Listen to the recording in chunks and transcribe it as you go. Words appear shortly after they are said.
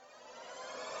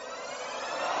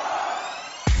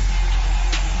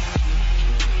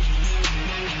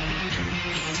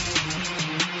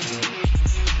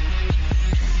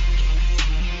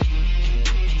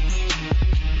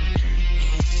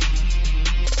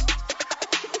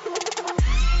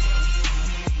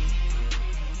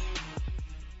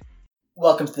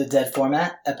Welcome to the Dead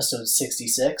Format, episode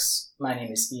 66. My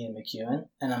name is Ian McEwen,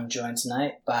 and I'm joined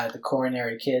tonight by the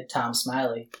coronary kid, Tom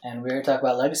Smiley, and we're here to talk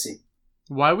about legacy.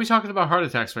 Why are we talking about heart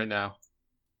attacks right now?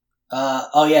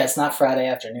 It's not Friday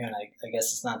afternoon. I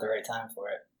guess it's not the right time for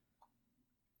it.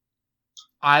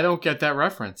 I don't get that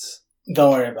reference.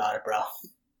 Don't worry about it, bro.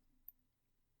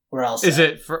 We're all set. Is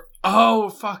it for... Oh,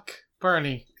 fuck.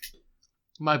 Bernie.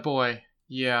 My boy.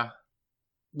 Yeah.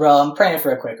 Bro, I'm praying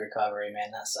for a quick recovery,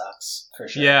 man. That sucks, for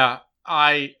sure. Yeah,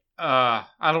 I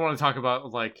don't want to talk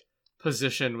about, like,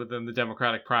 position within the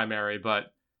Democratic primary,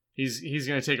 but he's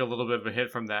going to take a little bit of a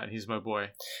hit from that. He's my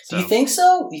boy. So. Do you think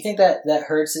so? You think that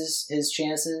hurts his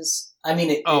chances? I mean,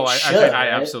 it should, I right?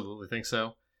 absolutely think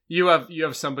so. You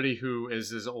have somebody who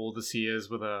is as old as he is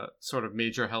with a sort of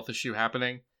major health issue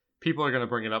happening. People are going to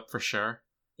bring it up for sure.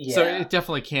 Yeah. So it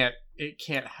definitely can't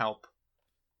help.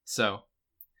 So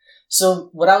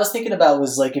what I was thinking about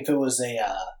was, like, if it was a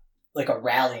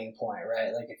rallying point,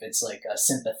 right? Like, if it's like a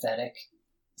sympathetic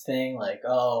thing, like,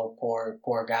 oh,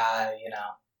 poor guy, you know.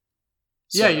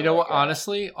 Yeah, you know what?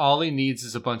 Honestly, all he needs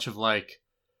is a bunch of, like,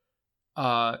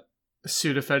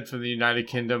 Sudafed from the United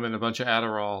Kingdom and a bunch of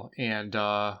Adderall, and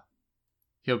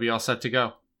he'll be all set to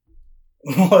go.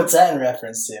 What's that in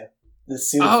reference to? The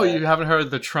Sudafed. Oh, you haven't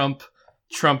heard the Trump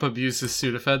abuses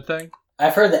Sudafed thing?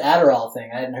 I've heard the Adderall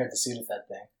thing. I hadn't heard the Sudafed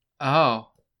thing. Oh,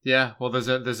 yeah. Well, there's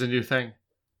a new thing.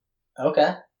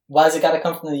 Okay. Why has it got to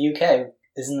come from the UK?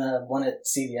 Isn't the one at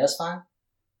CVS fine?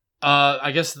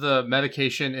 I guess the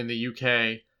medication in the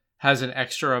UK has an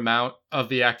extra amount of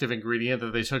the active ingredient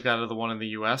that they took out of the one in the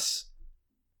US.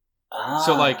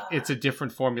 So, like, it's a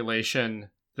different formulation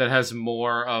that has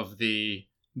more of the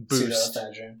boost.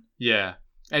 Pseudoephedrine. Yeah.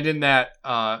 And in that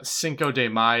Cinco de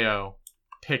Mayo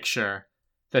picture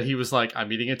that he was like,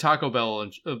 I'm eating a Taco Bowl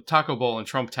in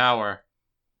Trump Tower.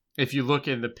 If you look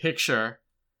in the picture,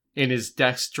 in his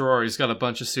desk drawer, he's got a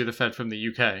bunch of Sudafed from the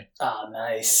UK. Oh,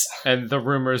 nice. And the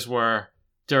rumors were,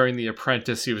 during The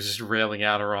Apprentice, he was just railing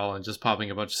Adderall and just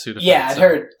popping a bunch of Sudafed. Yeah,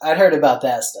 I'd heard about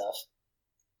that stuff.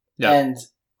 Yeah. And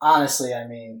honestly, I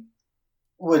mean,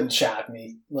 wouldn't shock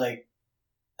me. Like,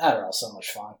 Adderall's so much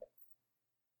fun.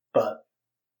 But...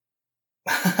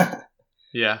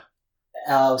 yeah.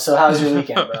 So how was your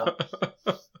weekend, bro?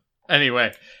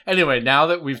 Anyway, now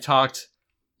that we've talked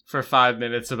for 5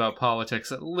 minutes about politics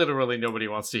that literally nobody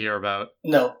wants to hear about.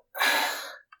 No.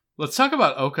 Let's talk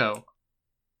about Oko.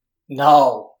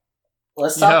 No.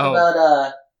 Let's talk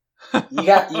about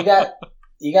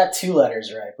you got two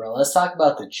letters right, bro. Let's talk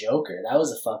about the Joker. That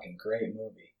was a fucking great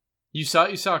movie. You saw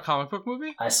a comic book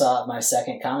movie? I saw my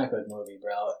second comic book movie,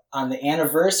 bro. On the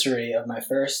anniversary of my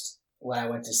first, when I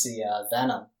went to see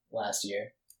Venom last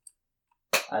year,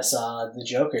 I saw the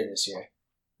Joker this year.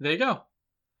 There you go.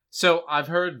 So I've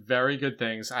heard very good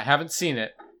things. I haven't seen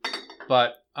it,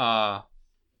 but I've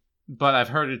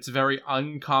heard it's very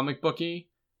uncomic booky,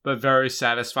 but very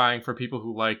satisfying for people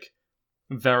who like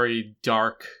very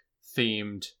dark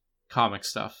themed comic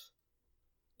stuff.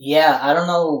 Yeah, I don't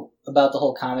know about the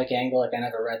whole comic angle. Like, I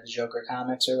never read the Joker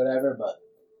comics or whatever, but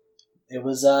it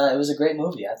was a great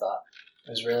movie. I thought it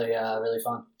was really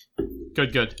fun.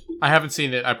 Good. I haven't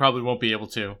seen it. I probably won't be able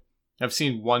to. I've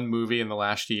seen one movie in the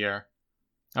last year.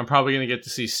 I'm probably going to get to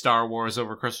see Star Wars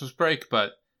over Christmas break,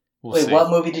 but we'll see. Wait, what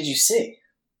movie did you see?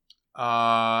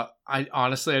 I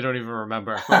don't even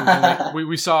remember.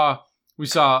 We saw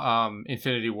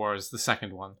Infinity Wars, the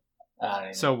second one.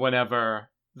 So whenever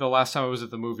the last time I was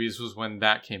at the movies was when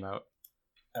that came out.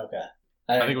 Okay.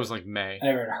 I think it was like May. I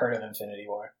never even heard of Infinity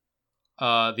War.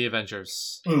 The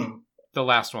Avengers. The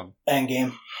last one.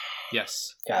 Endgame.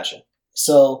 Yes. Gotcha.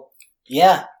 So,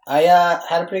 yeah, I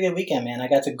had a pretty good weekend, man. I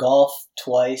got to golf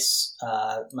twice.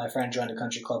 My friend joined a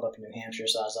country club up in New Hampshire,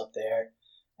 so I was up there.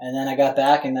 And then I got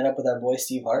back and met up with our boy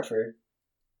Steve Hartford.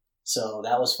 So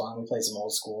that was fun. We played some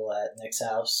old school at Nick's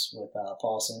house with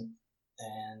Paulson.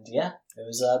 And yeah, it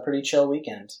was a pretty chill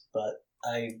weekend. But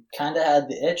I kind of had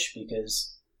the itch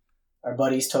because our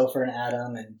buddies Topher and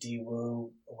Adam and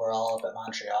D-Woo were all up at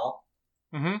Montreal.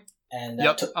 Mm-hmm. And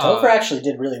Topher actually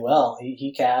did really well.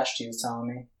 He cashed, he was telling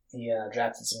me. He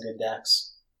drafted some good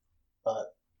decks.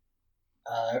 But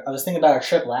I was thinking about our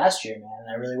trip last year, man, and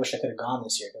I really wish I could have gone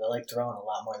this year because I like throwing a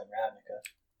lot more than Ravnica.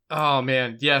 Oh,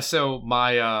 man. Yeah, so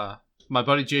my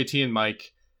buddy JT and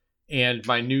Mike and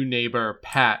my new neighbor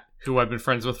Pat, who I've been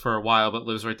friends with for a while but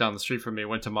lives right down the street from me,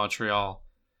 went to Montreal.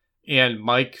 And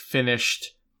Mike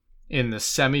finished in the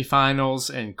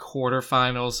semifinals and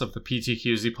quarterfinals of the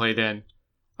PTQs he played in.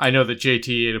 I know that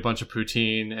JT ate a bunch of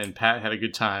poutine and Pat had a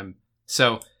good time.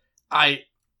 So I'm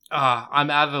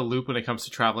out of the loop when it comes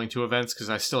to traveling to events because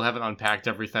I still haven't unpacked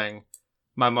everything.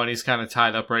 my money's kind of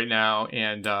tied up right now,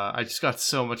 and I just got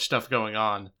so much stuff going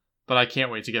on. But I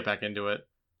can't wait to get back into it.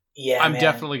 Yeah, I'm man.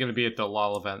 definitely going to be at the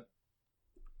LOL event.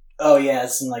 Oh yeah,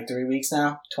 it's in like 3 weeks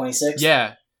now. 26th.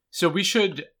 Yeah. So we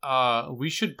should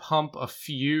pump a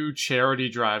few charity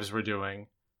drives we're doing.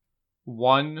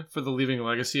 One for the Leaving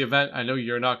Legacy event. I know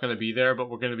you're not going to be there, but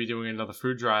we're going to be doing another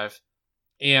food drive.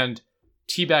 And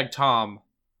Teabag Tom,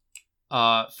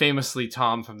 famously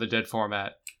Tom from the Dead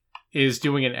format, is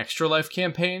doing an Extra Life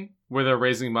campaign where they're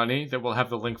raising money that we'll have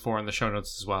the link for in the show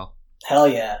notes as well. Hell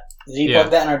yeah. Did he plug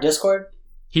that in our Discord?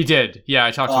 He did. Yeah,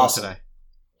 I talked to him today.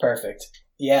 Perfect.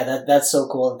 Yeah, that's so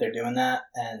cool that they're doing that.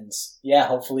 And yeah,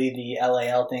 hopefully the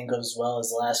LAL thing goes as well as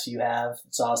the last few have.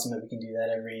 It's awesome that we can do that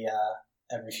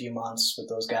every few months with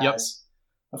those guys. Yep.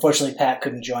 Unfortunately, Pat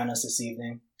couldn't join us this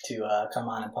evening to come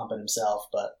on and pump it himself,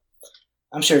 but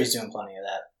I'm sure he's doing plenty of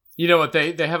that. You know what?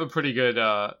 They have a pretty good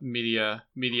media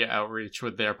outreach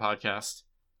with their podcast.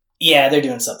 Yeah, they're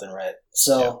doing something right.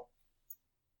 So,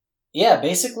 yeah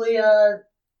basically,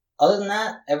 other than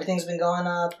that, everything's been going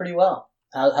pretty well.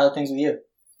 How are things with you?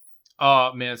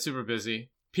 Oh, man, super busy.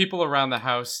 People around the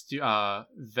house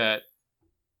that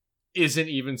isn't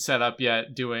even set up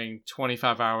yet, doing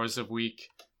 25 hours a week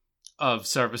of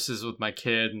services with my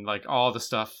kid and like all the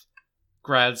stuff,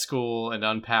 grad school and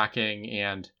unpacking,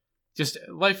 and just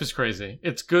life is crazy.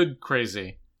 It's good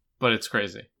crazy, but it's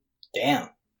crazy. Damn.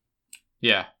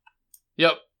 Yeah.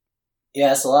 Yep. Yeah,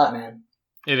 that's a lot, man.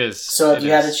 It is. So have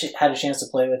you had a chance to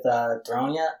play with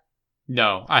Throne yet?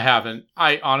 No, I haven't.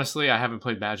 I haven't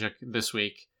played Magic this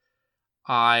week.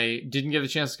 I didn't get a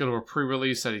chance to go to a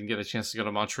pre-release. I didn't get a chance to go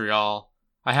to Montreal.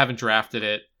 I haven't drafted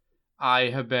it. I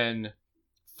have been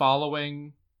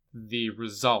following the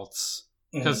results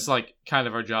because it's like kind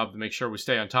of our job to make sure we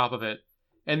stay on top of it.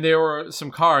 And there were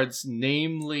some cards,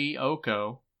 namely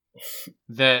Oko,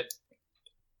 that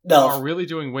are really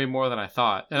doing way more than I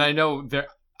thought. And I know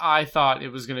I thought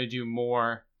it was going to do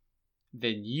more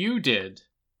than you did,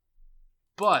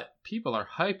 but people are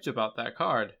hyped about that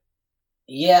card.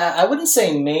 Yeah, I wouldn't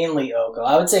say mainly Oko.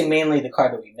 I would say mainly the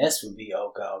card that we missed would be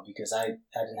Oko because I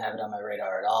didn't have it on my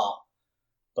radar at all.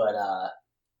 But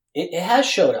it has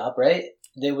showed up, right?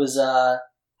 There was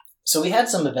so we had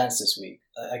some events this week.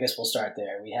 I guess we'll start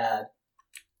there. We had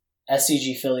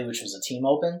SCG Philly, which was a team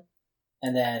open,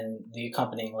 and then the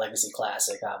accompanying Legacy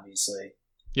Classic, obviously.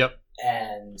 Yep.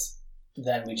 And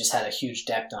then we just had a huge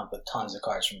deck dump with tons of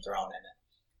cards from Throne in it.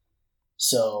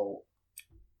 So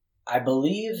I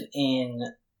believe in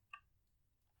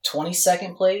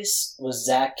 22nd place was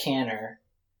Zach Canner,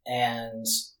 and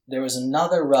there was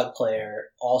another rug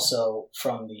player also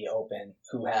from the Open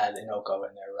who had an Oko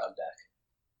in their rug deck.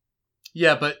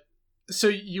 Yeah, but so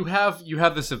you have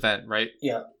this event, right?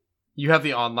 Yeah. You have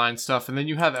the online stuff, and then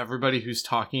you have everybody who's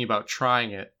talking about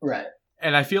trying it. Right.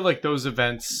 And I feel like those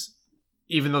events,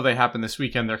 even though they happen this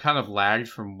weekend, they're kind of lagged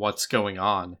from what's going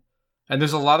on. And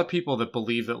there's a lot of people that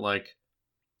believe that, like,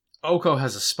 Oko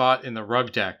has a spot in the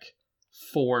rug deck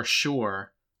for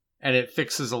sure, and it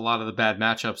fixes a lot of the bad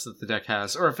matchups that the deck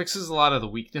has, or it fixes a lot of the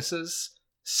weaknesses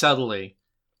subtly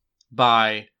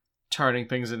by turning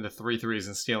things into 3/3s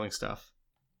and stealing stuff.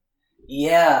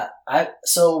 Yeah,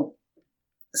 so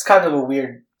it's kind of a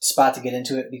weird spot to get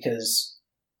into it because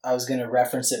I was going to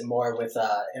reference it more with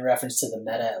in reference to the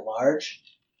meta at large.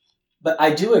 But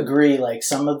I do agree, like,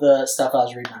 some of the stuff I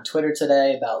was reading on Twitter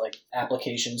today about, like,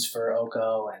 applications for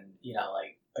Oko and, you know,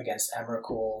 like, against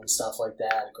Emrakul and stuff like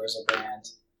that,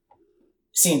 Grizzlebrand,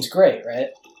 seems great, right?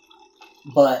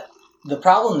 But the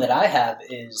problem that I have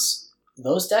is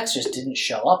those decks just didn't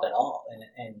show up at all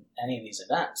in any of these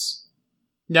events.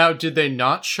 Now, did they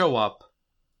not show up,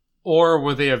 or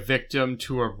were they a victim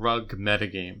to a rug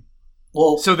metagame?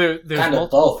 Well, so there's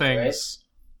multiple both, things. Right?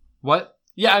 What?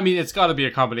 Yeah, I mean, it's got to be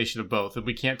a combination of both, and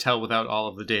we can't tell without all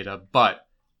of the data. But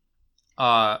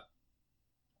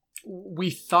we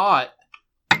thought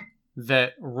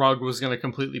that Rug was going to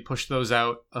completely push those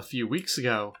out a few weeks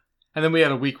ago, and then we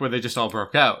had a week where they just all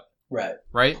broke out. Right.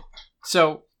 Right?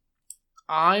 So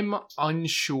I'm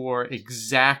unsure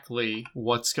exactly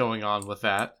what's going on with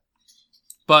that,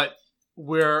 but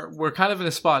we're kind of in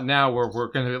a spot now where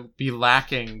we're going to be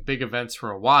lacking big events for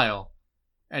a while.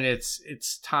 And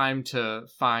it's time to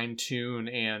fine-tune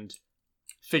and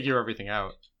figure everything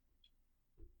out.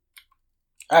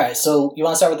 All right, so you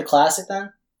want to start with the Classic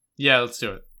then? Yeah, let's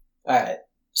do it. All right,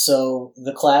 so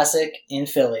the Classic in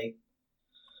Philly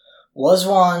was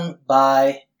won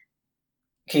by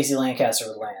Casey Lancaster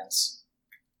with Lance.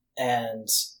 And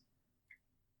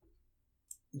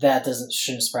that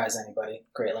shouldn't surprise anybody.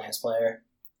 Great Lance player.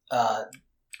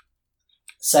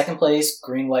 Second place,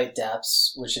 Green White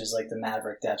Depths, which is like the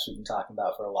Maverick Depths we've been talking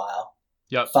about for a while.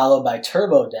 Yep. Followed by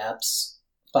Turbo Depths,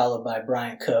 followed by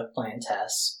Bryant Cook playing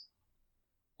Tess.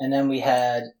 And then we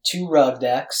had 2 Rug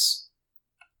decks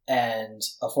and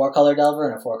a 4-color Delver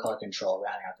and a 4-color Control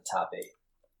rounding out the top 8.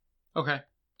 Okay.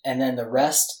 And then the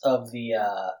rest of the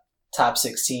top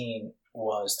 16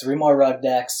 was 3 more Rug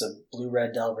decks, a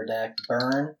Blue-Red Delver deck,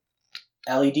 Burn,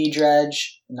 LED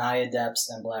Dredge, Naya Depths,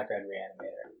 and Black-Red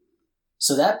Reanimator.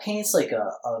 So that paints like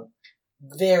a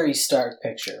very stark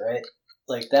picture, right?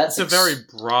 Like that's a very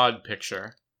broad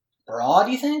picture.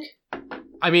 Broad, you think?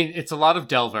 I mean, it's a lot of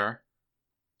Delver,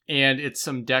 and it's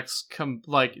some decks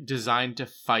designed to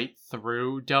fight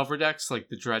through Delver decks, like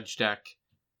the Dredge deck.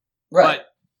 Right. But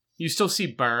you still see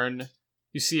Burn.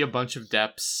 You see a bunch of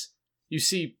Depths. You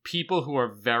see people who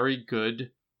are very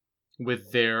good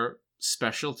with their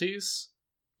specialties,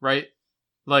 right?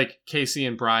 Like Casey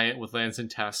and Bryant with Lance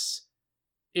and Tess.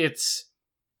 It's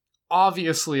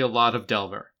obviously a lot of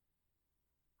Delver.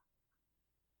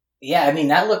 Yeah, I mean,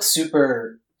 that looks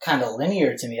super kind of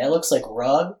linear to me. That looks like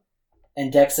Rug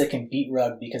and decks that can beat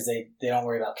Rug because they don't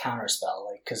worry about counterspell,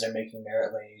 like because they're making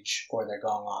Merit Lage or they're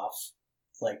going off,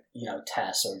 like,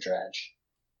 Tess or Dredge.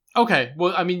 Okay,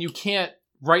 well, I mean, you can't,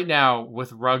 right now,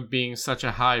 with Rug being such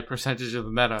a high percentage of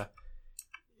the meta,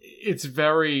 it's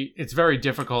very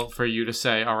difficult for you to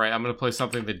say, all right, I'm going to play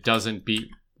something that doesn't beat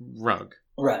Rug.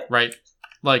 Right. Right?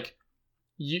 Like,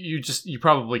 you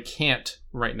probably can't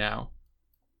right now.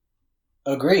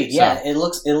 Agreed. Yeah, it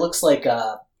looks like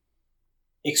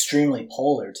extremely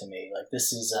polar to me. Like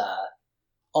this is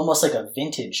almost like a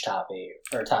vintage top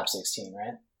 8 or top 16,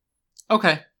 right?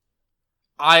 Okay.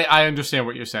 I understand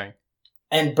what you're saying.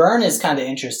 And Burn is kind of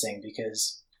interesting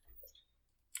because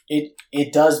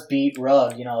it does beat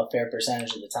Rug, a fair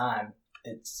percentage of the time.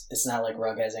 It's not like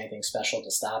Rug has anything special to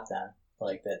stop them,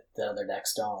 like that the other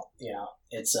decks don't.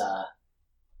 It's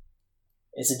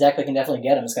a deck that can definitely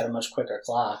get him. It's got a much quicker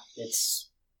clock. It's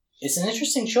an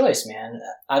interesting choice, man.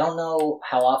 I don't know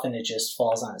how often it just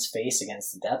falls on its face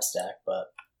against the Depths deck, but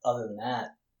other than that,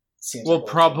 it seems like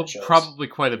probably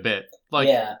quite a bit. Like,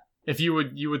 yeah. If you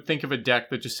would think of a deck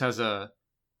that just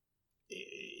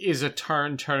is a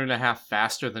turn and a half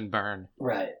faster than Burn,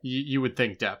 right? You would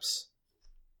think Depths.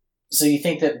 So you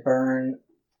think that Burn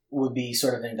would be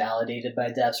sort of invalidated by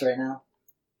Depths right now?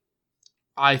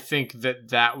 I think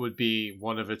that would be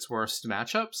one of its worst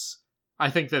matchups. I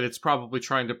think that it's probably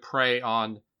trying to prey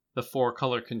on the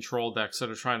 4-color control decks that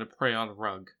are trying to prey on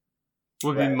Rug.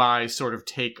 Would be my sort of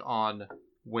take on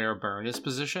where Burn is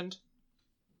positioned.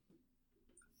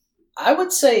 I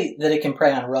would say that it can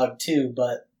prey on Rug too,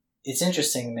 but it's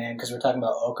interesting, man, because we're talking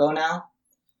about Oko now.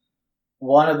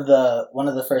 One of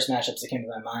the first matchups that came to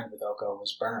my mind with Oko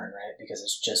was Burn, right? Because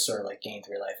it's just sort of like gain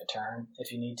 3 life a turn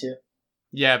if you need to.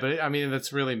 Yeah, but I mean,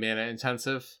 that's really mana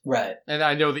intensive. Right. And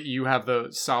I know that you have the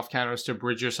soft counters to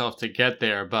bridge yourself to get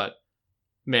there, but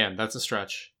man, that's a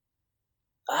stretch.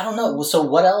 I don't know. So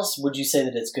what else would you say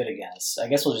that it's good against? I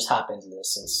guess we'll just hop into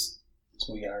this since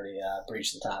we already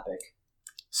breached the topic.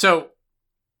 So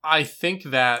I think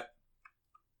that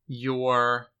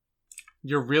you're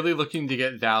really looking to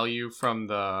get value from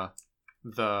the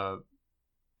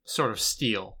sort of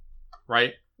steal,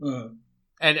 right? Mm-hmm.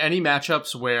 And any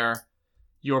matchups where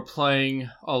you're playing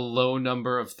a low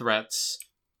number of threats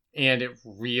and it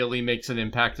really makes an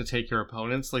impact to take your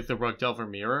opponents, like the Rug Delver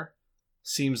Mirror,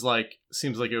 seems like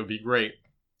it would be great.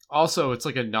 Also, it's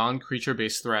like a non-creature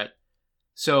based threat.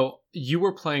 So you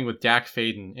were playing with Dak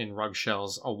Faden in Rug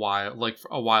Shells a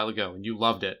while ago, and you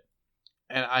loved it.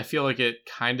 And I feel like it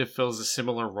kind of fills a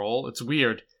similar role. It's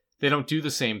weird. They don't do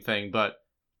the same thing, but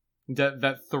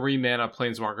that 3 mana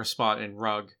Planeswalker spot in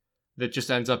Rug that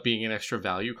just ends up being an extra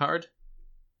value card.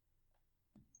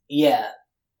 Yeah.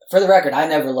 For the record, I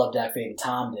never loved Dak Faden.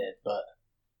 Tom did, but...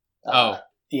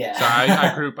 yeah. So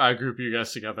I group you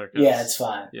guys together. Yeah, it's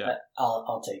fine. Yeah.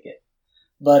 I'll take it.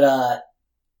 But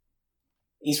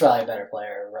he's probably a better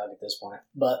player at Rug at this point.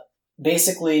 But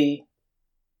basically,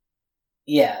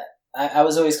 yeah, I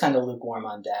was always kind of lukewarm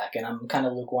on Dak, and I'm kind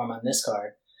of lukewarm on this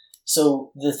card.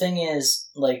 So the thing is,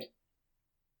 like,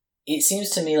 it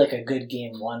seems to me like a good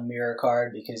game 1 mirror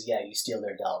card because, yeah, you steal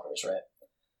their Delvers, right?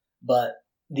 But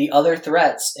the other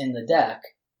threats in the deck,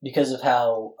 because of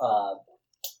how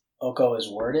Oko is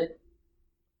worded,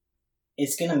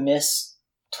 it's going to miss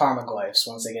Tarmogoyfs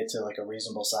once they get to like a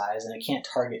reasonable size, and it can't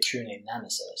target True Name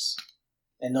Nemesis.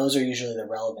 And those are usually the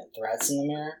relevant threats in the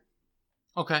mirror.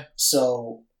 Okay.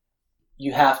 So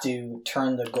you have to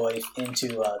turn the Goyf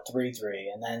into a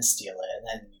 3/3 and then steal it, and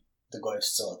then the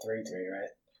Goyf's still a 3/3, right?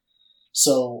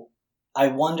 So I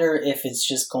wonder if it's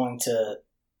just going to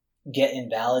get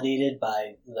invalidated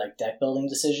by like deck building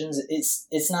decisions.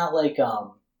 It's not like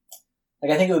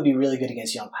I think it would be really good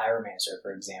against Young Pyromancer,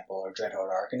 for example, or Dreadhorde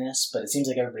Arcanist, but it seems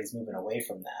like everybody's moving away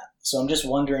from that. So I'm just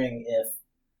wondering if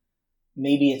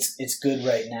maybe it's good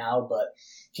right now, but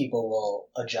people will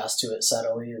adjust to it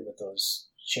subtly with those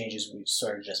changes we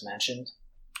sort of just mentioned.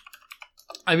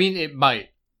 I mean, it might.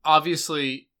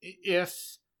 Obviously,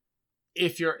 if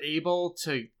you're able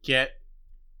to get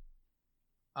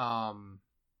sorry,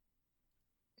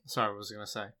 what was I going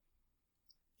to say?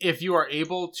 If you are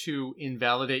able to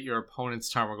invalidate your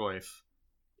opponent's Tarmogoyf,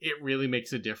 it really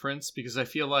makes a difference, because I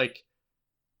feel like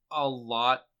a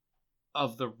lot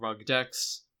of the rug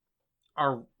decks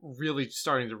are really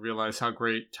starting to realize how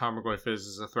great Tarmogoyf is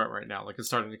as a threat right now. Like, it's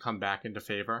starting to come back into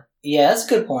favor. Yeah, that's a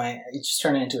good point. You just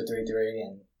turn it into a 3/3,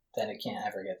 and then it can't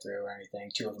ever get through or anything.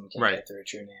 Two of them can't get through a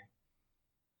true name.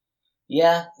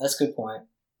 Yeah, that's a good point.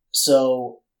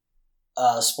 So,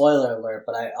 spoiler alert,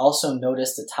 but I also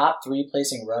noticed the top 3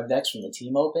 placing rug decks from the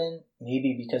Team Open,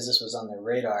 maybe because this was on their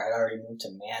radar, had already moved to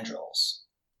Mandrills.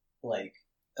 Like,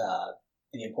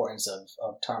 the importance of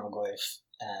Tarmogoyf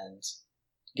and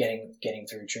getting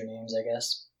through true names, I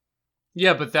guess.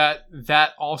 Yeah, but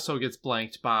that also gets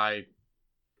blanked by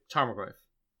Tarmogoyf,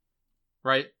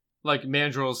 right? Like,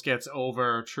 Mandrills gets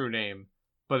over true name,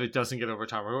 but it doesn't get over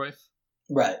Tarmogoyf.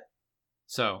 Right.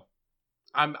 So,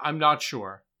 I'm not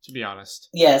sure, to be honest.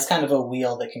 Yeah, it's kind of a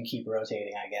wheel that can keep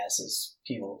rotating, I guess, as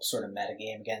people sort of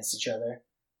metagame against each other.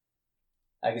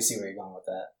 I can see where you're going with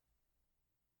that.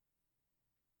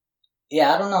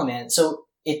 Yeah, I don't know, man. So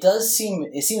it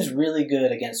seems really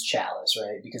good against Chalice,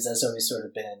 right? Because that's always sort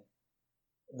of been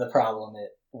the problem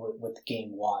with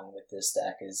game 1 with this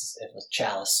deck, is if a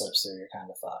Chalice slips through, you're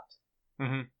kind of fucked.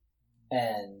 Mm-hmm.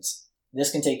 And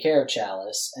this can take care of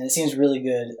Chalice, and it seems really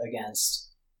good against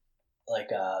like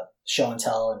Show and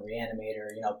Tell and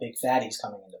Reanimator, big fatties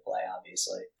coming into play,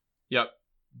 obviously. Yep.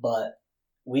 But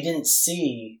we didn't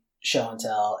see Show and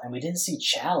Tell, and we didn't see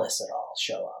Chalice at all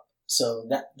show up. So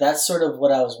that's sort of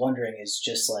what I was wondering, is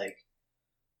just like,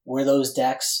 were those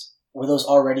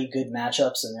already good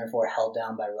matchups and therefore held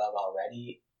down by Rug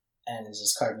already? And is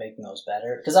this card making those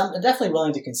better? Because I'm definitely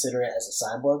willing to consider it as a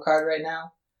sideboard card right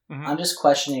now. Mm-hmm. I'm just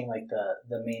questioning like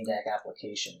the main deck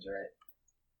applications, right?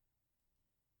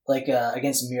 Like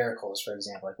against Miracles, for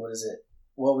example. Like,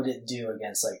 what would it do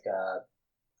against like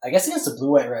I guess against the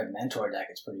blue-white-red Mentor deck?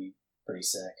 It's pretty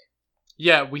sick.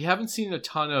 Yeah, we haven't seen a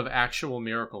ton of actual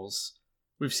Miracles.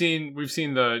 We've seen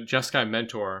the Jeskai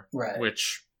Mentor, right,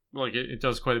 which like it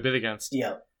does quite a bit against.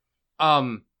 Yeah.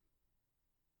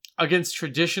 Against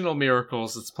traditional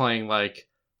Miracles, it's playing like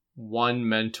 1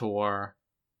 Mentor,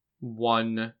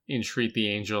 1 Entreat the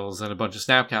Angels, and a bunch of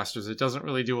Snapcasters. It doesn't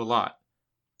really do a lot.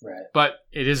 Right. But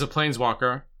it is a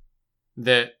Planeswalker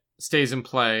that stays in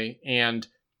play, and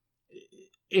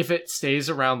if it stays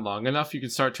around long enough, you can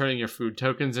start turning your food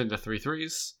tokens into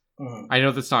 3/3s. Mm-hmm. I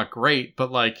know that's not great,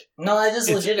 but like... No, that is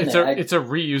legitimate. It's a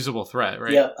reusable threat,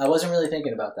 right? Yeah, I wasn't really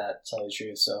thinking about that, to tell you the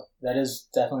truth, so that is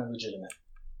definitely legitimate.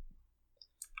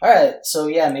 Alright, so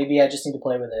yeah, maybe I just need to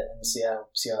play with it and see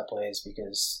how it plays,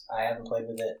 because I haven't played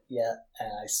with it yet, and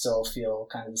I still feel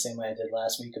kind of the same way I did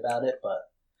last week about it,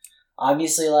 but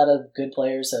obviously a lot of good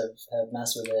players have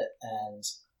messed with it, and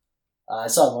I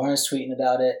saw Lawrence tweeting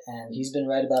about it, and he's been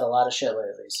right about a lot of shit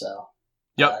lately, so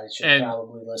yep. I should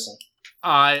probably listen.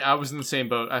 I was in the same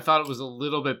boat. I thought it was a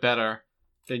little bit better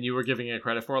than you were giving it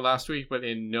credit for last week, but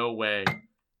in no way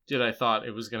did I thought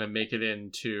it was going to make it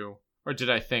into, or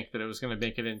did I think that it was going to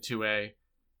make it into a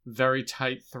very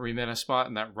tight 3-mana spot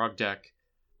in that rug deck.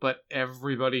 But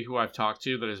everybody who I've talked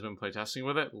to that has been playtesting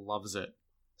with it loves it.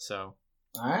 So,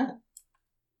 alright.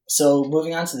 So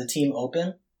moving on to the Team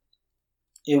Open.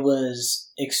 It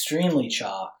was extremely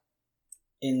chalk.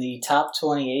 In the top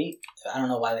 28, I don't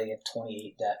know why they give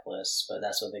 28 deck lists, but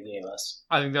that's what they gave us.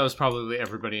 I think that was probably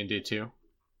everybody in day 2.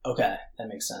 Okay, that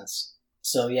makes sense.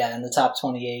 So yeah, in the top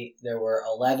 28, there were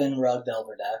 11 Rug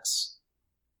Delver decks,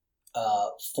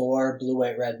 4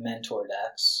 blue-white-red Mentor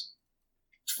decks,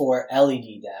 4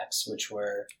 LED decks, which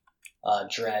were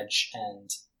Dredge and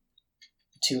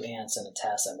 2 Ants and a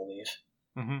Tess, I believe.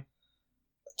 Mm-hmm.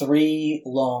 3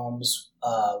 Loams.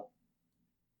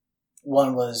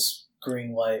 One was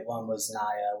green-white, one was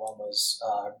Naya, one was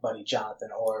our buddy Jonathan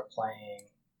Orr playing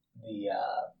the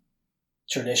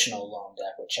traditional Loam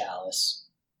deck with Chalice.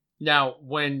 Now,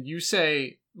 when you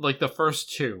say, like, the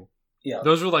first 2, yeah,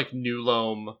 those were, like, new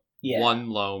Loam, 1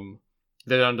 Loam,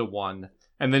 then onto 1.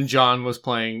 And then John was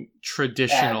playing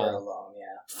traditional... Aggro Loam,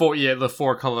 yeah. The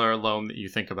 4-color Loam that you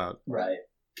think about. Right.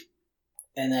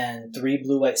 And then 3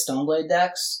 blue-white Stoneblade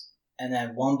decks, and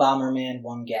then 1 Bomberman,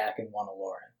 1 Gak, and 1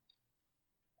 Aloran.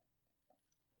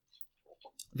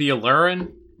 The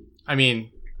Alurin, I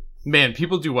mean, man,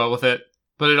 people do well with it,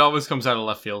 but it always comes out of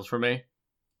left field for me.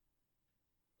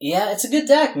 Yeah, it's a good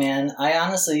deck, man. I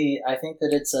think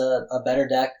that it's a better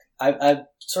deck. I've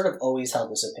sort of always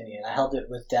held this opinion. I held it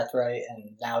with Deathrite,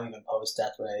 and now even post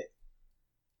Deathrite.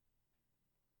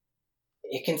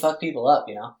 It can fuck people up,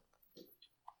 you know?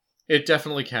 It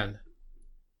definitely can.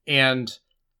 And,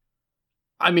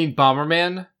 I mean,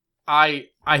 Bomberman, I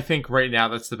think right now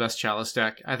that's the best Chalice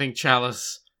deck. I think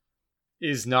Chalice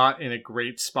is not in a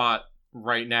great spot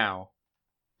right now.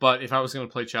 But if I was going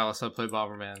to play Chalice, I'd play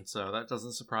Bomberman, so that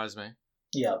doesn't surprise me.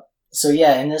 Yep. So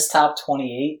yeah, in this top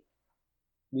 28,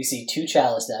 we see 2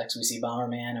 Chalice decks. We see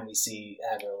Bomberman and we see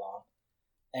Agrolong.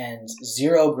 And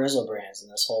 0 Grizzlebrands in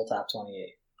this whole top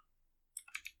 28.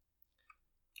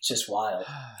 It's just wild.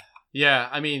 Yeah,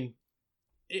 I mean,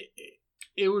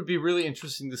 it would be really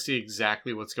interesting to see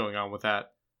exactly what's going on with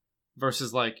that.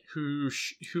 Versus, like, who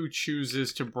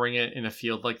chooses to bring it in a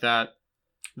field like that.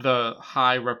 The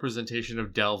high representation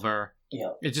of Delver.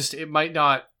 Yeah. It might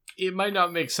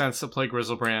not make sense to play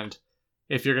Grizzlebrand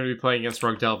if you're going to be playing against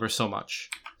Rogue Delver so much.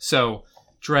 So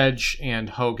Dredge and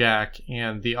Hogak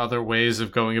and the other ways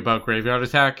of going about Graveyard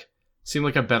Attack seem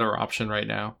like a better option right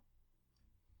now.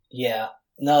 Yeah.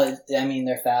 No, I mean,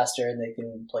 they're faster and they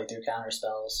can play through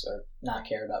counterspells or not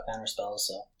care about counterspells.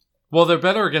 So. Well, they're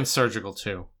better against Surgical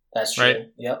too. That's true.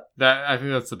 Right? Yep. I think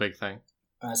that's the big thing.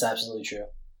 That's absolutely true.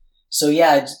 So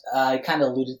yeah, I kind of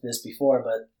alluded to this before,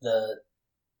 but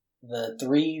the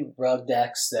 3 rug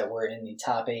decks that were in the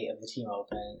top 8 of the team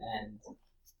open, and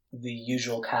the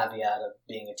usual caveat of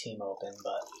being a team open,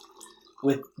 but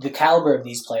with the caliber of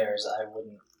these players, I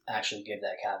wouldn't actually give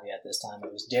that caveat this time.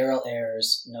 It was Daryl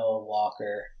Ayers, Noah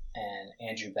Walker, and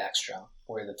Andrew Beckstrom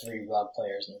were the 3 rug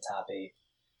players in the top 8.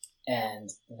 And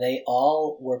they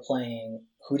all were playing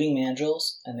Hooting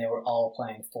Mandrills, and they were all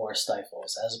playing 4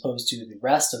 Stifles, as opposed to the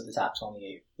rest of the top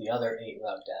 28, the other 8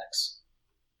 rug decks,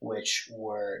 which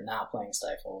were not playing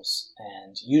Stifles,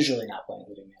 and usually not playing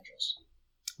Hooting Mandrills.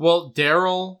 Well,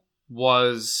 Daryl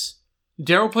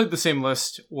played the same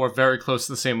list, or very close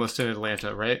to the same list in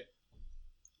Atlanta, right?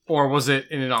 Or was it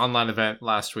in an online event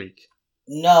last week?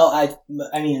 No, I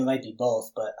mean, it might be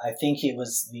both, but I think it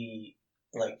was the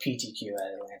PTQ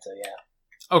at Atlanta, yeah.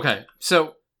 Okay,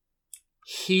 so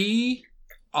he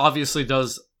obviously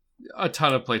does a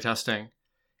ton of playtesting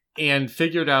and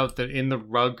figured out that in the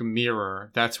rug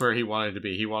mirror, that's where he wanted to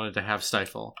be. He wanted to have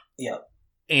Stifle. Yep.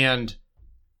 And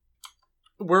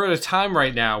we're at a time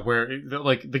right now where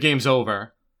the game's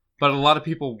over, but a lot of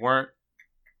people weren't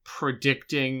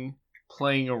predicting,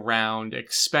 playing around,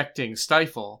 expecting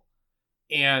Stifle.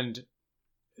 And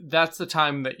that's the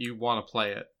time that you want to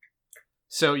play it.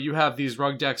 So you have these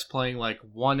rug decks playing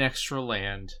 1 extra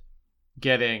land,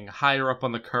 getting higher up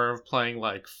on the curve, playing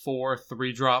 4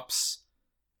 3-drops,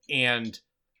 and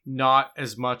not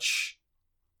as much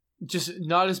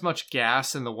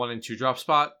gas in the 1 and 2 drop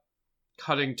spot,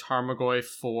 cutting Tarmogoyf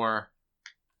for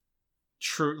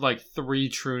 3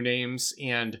 true names,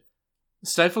 and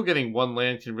Stifle getting 1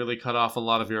 land can really cut off a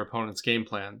lot of your opponent's game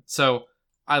plan. So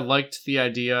I liked the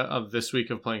idea of this week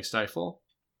of playing Stifle.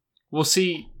 We'll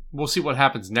see what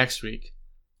happens next week.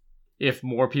 If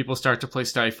more people start to play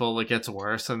Stifle, it gets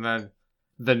worse, and then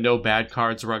the no bad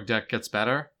cards rug deck gets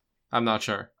better. I'm not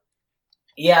sure.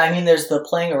 Yeah, I mean, there's the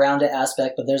playing around it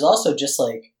aspect, but there's also just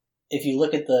if you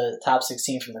look at the top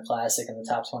 16 from the Classic and the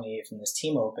top 28 from this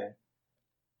team open,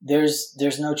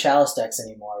 there's no Chalice decks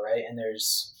anymore, right? And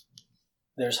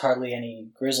there's hardly any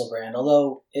Grizzlebrand,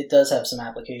 although it does have some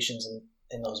applications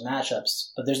in those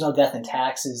matchups, but there's no Death and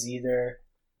Taxes either.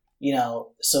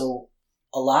 So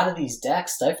a lot of these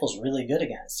decks, Stifle's really good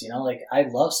against. I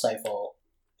love Stifle.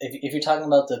 If you're talking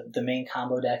about the main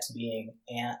combo decks being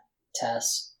Ant,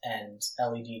 Tess, and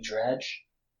LED Dredge,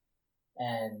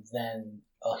 and then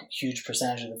a huge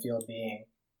percentage of the field being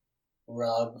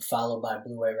Rug, followed by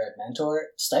Blue White Red Mentor,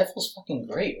 Stifle's fucking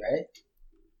great, right?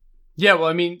 Yeah, well,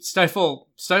 I mean,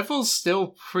 Stifle's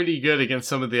still pretty good against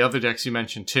some of the other decks you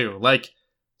mentioned, too.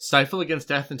 Stifle against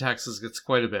Death and Taxes gets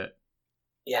quite a bit.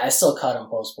 Yeah, I still cut them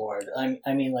post board.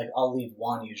 I mean, I'll leave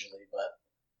 1 usually,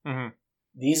 but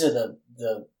these are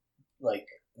the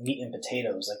meat and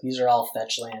potatoes. These are all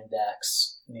fetch land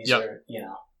decks. These are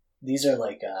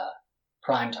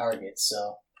prime targets.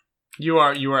 So you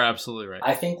are absolutely right.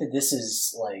 I think that this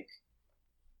is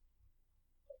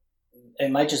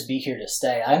it might just be here to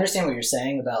stay. I understand what you're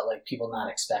saying about people not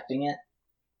expecting it,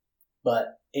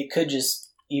 but it could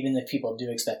just, even if people do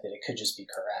expect it, it could just be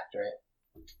correct,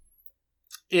 right?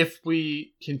 If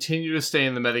we continue to stay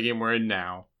in the metagame we're in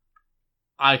now,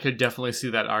 I could definitely see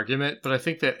that argument, but I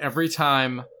think that every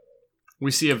time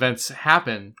we see events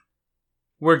happen,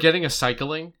 we're getting a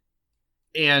cycling,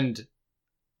 and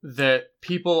that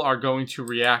people are going to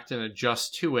react and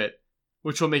adjust to it,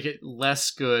 which will make it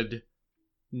less good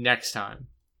next time.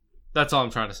 That's all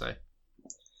I'm trying to say.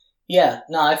 Yeah,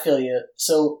 no, I feel you.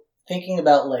 So thinking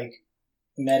about like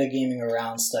metagaming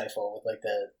around Stifle with like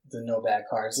the no bad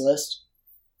cards list,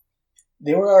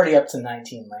 they were already up to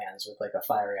 19 lands with like a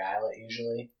fiery islet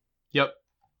usually. Yep.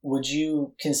 Would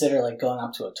you consider like going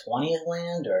up to a 20th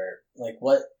land, or like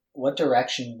what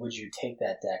direction would you take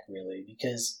that deck really?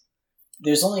 Because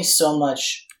there's only so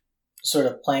much sort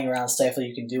of playing around Stifle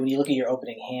you can do when you look at your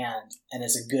opening hand, and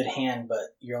it's a good hand,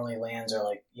 but your only lands are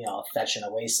like, you know, a fetch and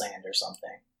a wasteland or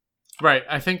something. Right.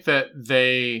 I think that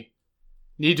they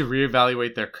need to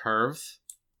reevaluate their curve.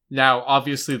 Now,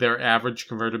 obviously, their average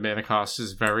converted mana cost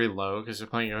is very low because they're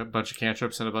playing a bunch of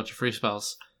cantrips and a bunch of free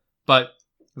spells. But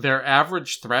their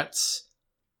average threats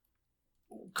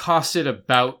costed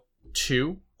about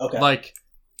 2. Okay. Like,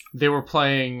 they were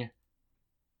playing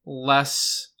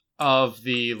less of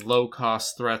the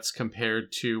low-cost threats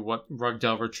compared to what Rug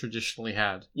Delver traditionally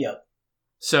had. Yep.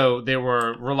 So they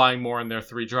were relying more on their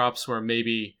 3-drops, where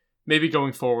maybe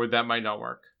going forward that might not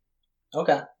work.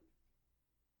 Okay.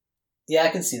 Yeah, I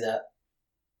can see that.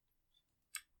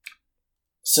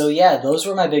 So yeah, those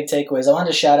were my big takeaways. I wanted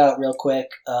to shout out real quick,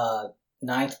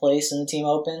 9th place in the Team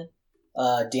Open,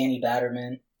 Danny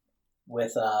Batterman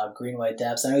with Green-White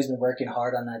Depths. I know he's been working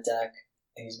hard on that deck.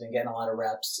 He's been getting a lot of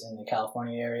reps in the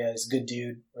California area. He's a good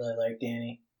dude. Really like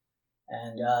Danny.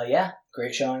 And yeah,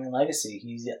 great showing in Legacy.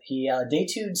 He day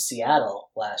 2'd Seattle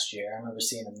last year. I remember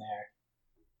seeing him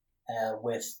there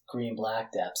with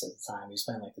Green-Black Depths at the time. He was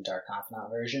playing like the Dark Confidant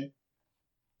version.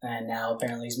 And now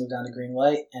apparently he's moved on to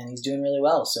Green-White, and he's doing really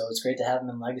well. So it's great to have him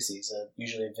in Legacy. He's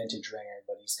usually a vintage ringer,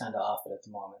 but he's kind of off it at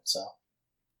the moment. So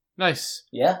nice.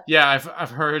 Yeah. Yeah, I've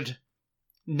heard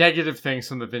negative things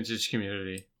from the vintage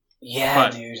community. Yeah,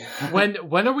 but dude.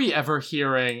 when are we ever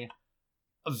hearing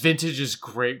vintage is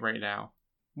great right now?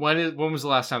 When was the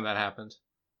last time that happened?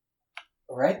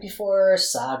 Right before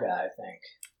Saga, I think.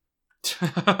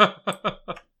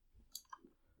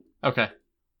 Okay.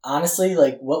 Honestly,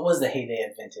 like, what was the heyday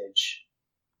of vintage?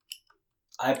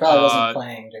 I probably wasn't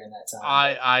playing during that time.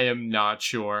 I am not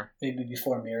sure. Maybe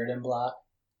before Mirrodin Block.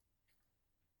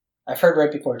 I've heard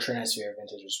right before Trinisphere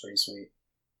vintage was pretty sweet.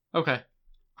 Okay.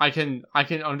 I can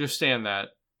understand that.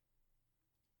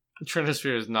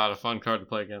 Trinisphere is not a fun card to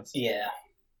play against. Yeah.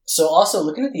 So also,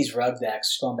 looking at these rug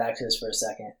decks, going back to this for a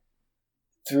second,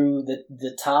 through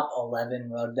the top 11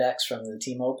 rug decks from the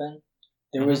Team Open,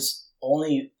 there was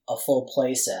only a full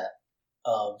play set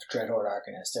of Dreadhorde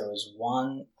Arcanist. There was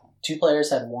 2 players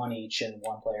had 1 each, and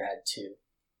 1 player had 2.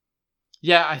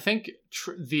 Yeah, I think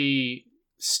the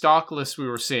stock list we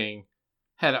were seeing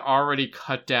had already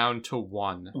cut down to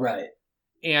 1. Right.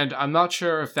 And I'm not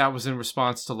sure if that was in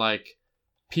response to, like,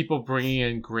 people bringing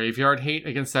in graveyard hate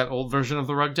against that old version of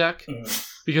the rug deck. Mm-hmm.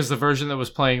 Because the version that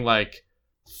was playing, like,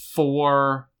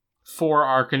 4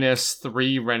 Arcanists,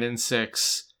 3 Renin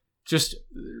 6, just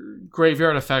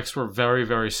graveyard effects were very,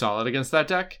 very solid against that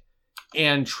deck.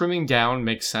 And trimming down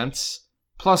makes sense.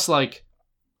 Plus, like,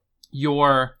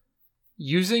 you're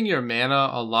using your mana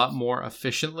a lot more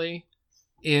efficiently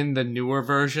in the newer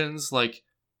versions. Like,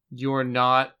 you're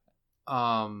not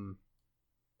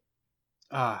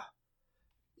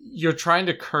you're trying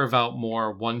to curve out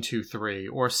more 1, 2, 3,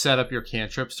 or set up your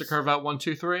cantrips to curve out 1,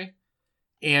 2, 3.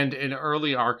 And an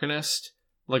early Arcanist,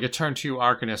 like a turn 2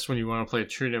 Arcanist, when you want to play a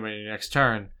True Nim in your next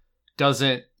turn,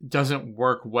 doesn't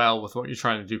work well with what you're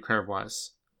trying to do curve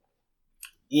wise.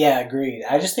 Yeah, agreed.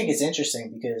 I just think it's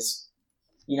interesting because,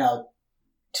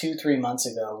 2-3 months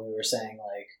ago we were saying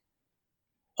like,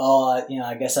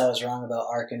 I guess I was wrong about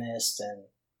Arcanist, and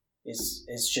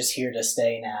it's just here to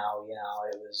stay now.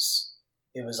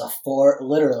 It was a 4.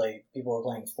 Literally, people were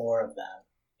playing 4 of them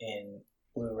in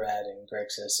Blue Red and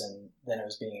Grixis, and then it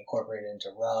was being incorporated into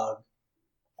Rug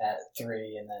at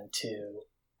 3 and then 2.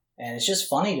 And it's just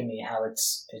funny to me how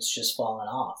it's just fallen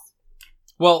off.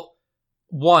 Well,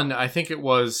 1, I think it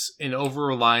was an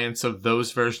over-reliance of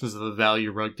those versions of the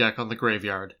value Rug deck on the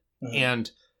graveyard. Mm-hmm.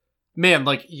 And man,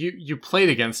 like, you played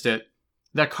against it.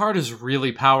 That card is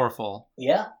really powerful.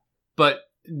 Yeah. But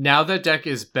now that deck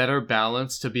is better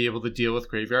balanced to be able to deal with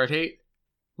graveyard hate.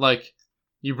 Like,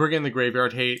 you bring in the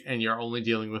graveyard hate and you're only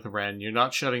dealing with a Ren. You're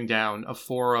not shutting down a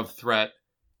 4 of threat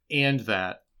and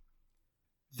that.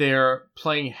 They're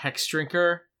playing Hex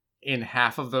Drinker in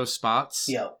half of those spots.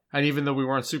 Yep. And even though we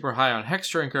weren't super high on Hex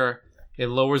Drinker, it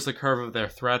lowers the curve of their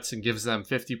threats and gives them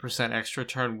 50% extra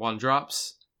turn 1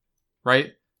 drops.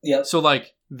 Right? Yep. So,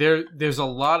 like, there's a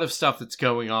lot of stuff that's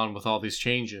going on with all these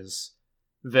changes.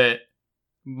 that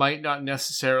might not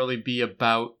necessarily be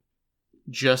about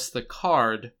just the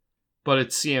card, but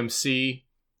it's CMC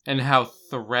and how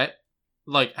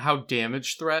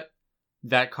damage threat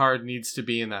that card needs to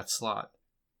be in that slot.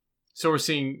 So we're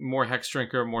seeing more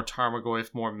Hexdrinker, more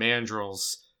Tarmogoyf, more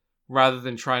Mandrills, rather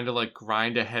than trying to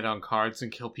grind ahead on cards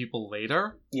and kill people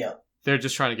later. Yeah. They're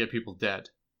just trying to get people dead.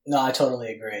 No, I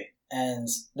totally agree. And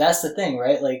that's the thing,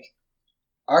 right?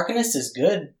 Arcanist is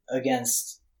good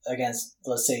against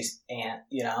let's say Ant,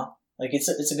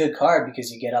 it's a good card because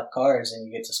you get up cards and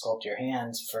you get to sculpt your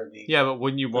hands for the but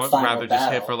wouldn't you rather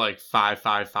just hit for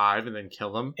 5/5/5 and then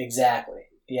kill them? Exactly.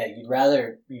 Yeah, you'd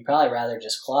probably rather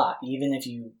just clock, even if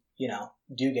you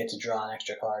do get to draw an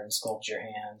extra card and sculpt your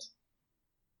hand.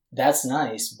 That's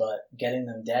nice, but getting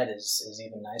them dead is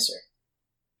even nicer.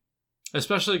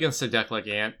 Especially against a deck like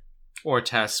Ant or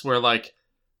Tess, where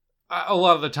a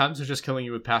lot of the times they're just killing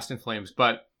you with Past in Flames,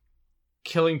 but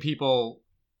killing people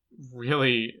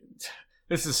really,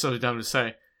 this is so dumb to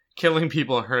say, killing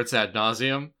people hurts ad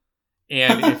nauseum,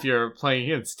 and if you're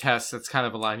playing against Tess, that's kind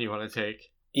of a line you want to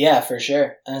take. Yeah, for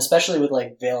sure. And especially with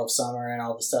Veil of Summer and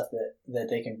all the stuff that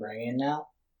they can bring in now.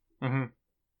 Mm-hmm.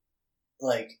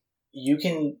 You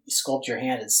can sculpt your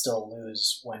hand and still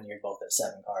lose when you're both at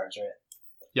 7 cards, right?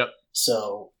 Yep.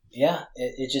 So, yeah,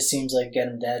 it just seems like Get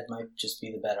 'em Dead might just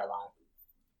be the better line.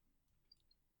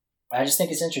 I just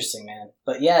think it's interesting, man.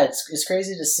 But yeah, it's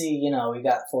crazy to see, we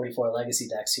got 44 Legacy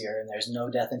decks here, and there's no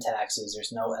Death and Taxes,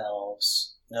 there's no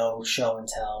Elves, no Show and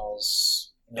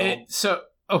Tells. So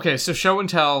Show and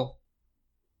Tell,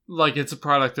 it's a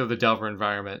product of the Delver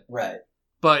environment. Right.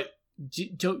 But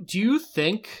do you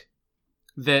think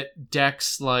that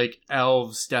decks like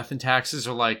Elves, Death and Taxes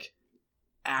are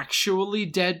actually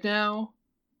dead now?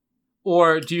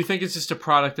 Or do you think it's just a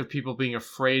product of people being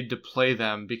afraid to play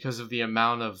them because of the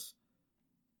amount of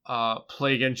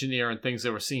Plague Engineer and things they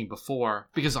were seeing before?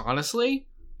 Because honestly,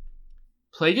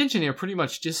 Plague Engineer pretty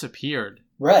much disappeared.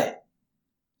 Right.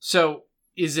 So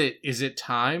is it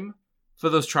time for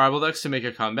those tribal decks to make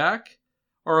a comeback?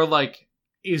 Or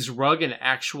is Rug an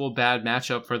actual bad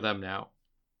matchup for them now?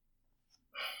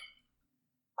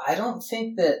 I don't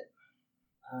think that...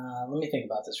 let me think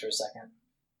about this for a second.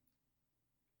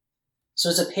 So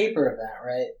it's a paper event,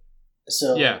 right?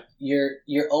 So yeah.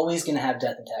 You're always going to have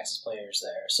Death and Taxes players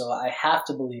there. So I have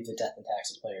to believe that Death and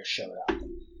Taxes players showed up.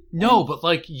 No, but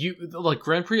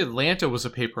Grand Prix Atlanta was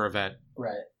a paper event.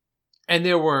 Right. And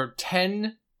there were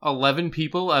 10, 11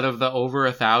 people out of the over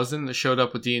 1,000 that showed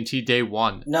up with D&T day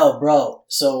one. No, bro.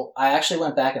 So I actually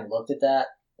went back and looked at that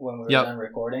when we were done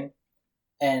recording.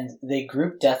 And they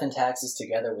grouped Death and Taxes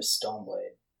together with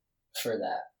Stoneblade for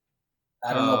that.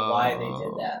 I don't know why they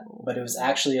did that, but it was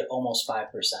actually almost 5%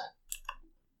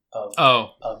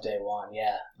 of day one,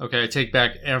 yeah. Okay, I take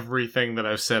back everything that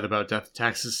I've said about Death and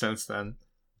Taxes since then.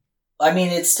 I mean,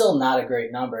 it's still not a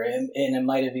great number, and it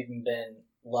might have even been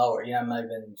lower. It might have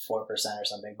been 4% or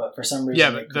something, but for some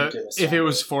reason they grouped it with Stoneblade. If it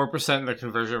was 4%, the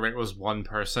conversion rate was one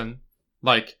person.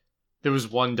 There was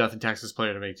one Death and Taxes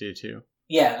player to make day two.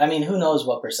 Yeah, I mean, who knows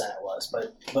what percent it was,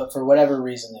 but for whatever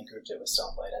reason they grouped it with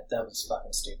Stoneblade. That was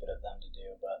fucking stupid of them to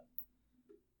do, but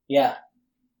yeah,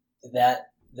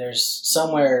 that there's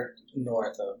somewhere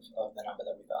north of the number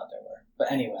that we thought there were. But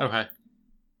anyway, okay.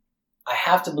 I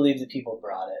have to believe that people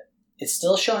brought it. It's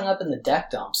still showing up in the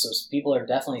deck dump, so people are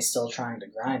definitely still trying to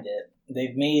grind it.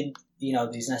 They've made,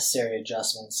 these necessary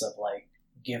adjustments of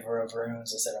Giver of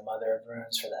Runes instead of Mother of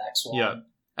Runes for the X1. Yeah.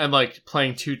 And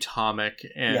playing Teutonic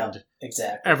and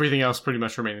exactly. Everything else pretty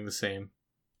much remaining the same.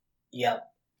 Yep.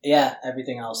 Yeah,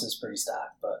 everything else is pretty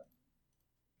stock, but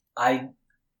I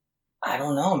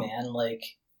don't know, man.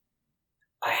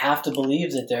 I have to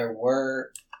believe that there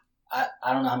were,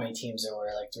 I don't know how many teams there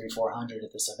were, 300-400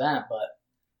 at this event, but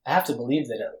I have to believe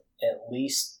that at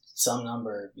least some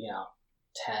number,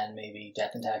 10 maybe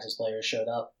Death and Taxes players showed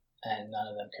up and none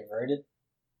of them converted.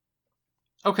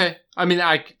 Okay. I mean,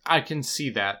 I can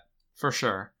see that for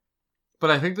sure.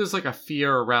 But I think there's a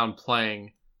fear around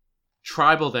playing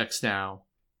tribal decks now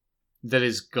that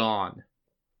is gone.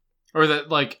 Or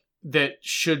that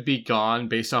should be gone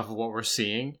based off of what we're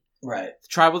seeing. Right.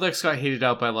 Tribal decks got hated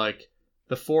out by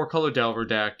the 4-color Delver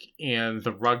deck and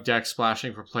the Rug deck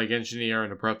splashing for Plague Engineer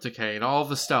and Abrupt Decay and all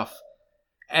the stuff.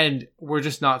 And we're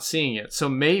just not seeing it. So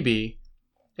maybe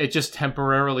it just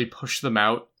temporarily pushed them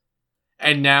out.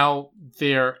 And now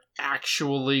they're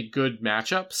actually good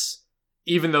matchups,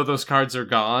 even though those cards are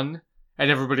gone. And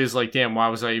everybody's damn, why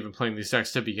was I even playing these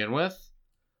decks to begin with?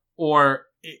 Or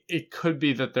it could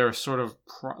be that they're sort of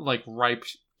ripe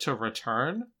to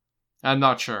return. I'm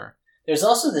not sure. There's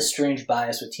also this strange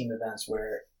bias with team events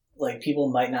where like people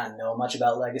might not know much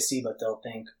about Legacy, but they'll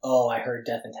think, oh, I heard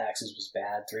Death and Taxes was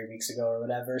bad 3 weeks ago or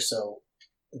whatever, so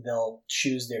they'll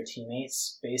choose their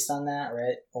teammates based on that,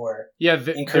 right? Or yeah,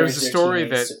 there's a story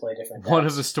that one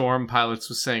of the Storm pilots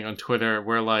was saying on Twitter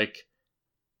where like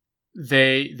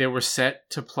they were set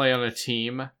to play on a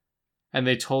team and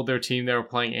they told their team they were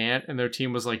playing Ant, and their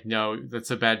team was like, no,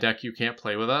 that's a bad deck, you can't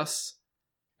play with us.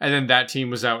 And then that team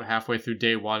was out halfway through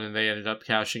day 1 and they ended up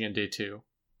cashing in day 2.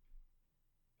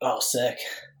 Oh, sick.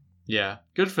 Yeah,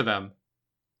 good for them.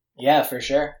 Yeah, for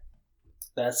sure.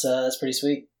 That's pretty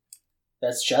sweet.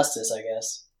 That's justice, I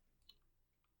guess.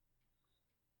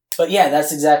 But yeah,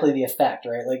 that's exactly the effect,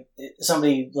 right? Like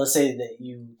somebody, let's say that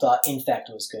you thought Infect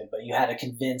was good, but you had to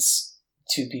convince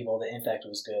 2 people that Infect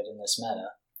was good in this meta.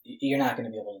 You're not going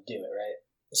to be able to do it, right?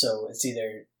 So it's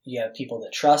either you have people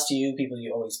that trust you, people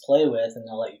you always play with, and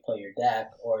they'll let you play your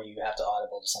deck, or you have to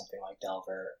audible to something like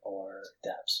Delver or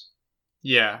Depths.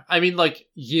 Yeah, I mean, like,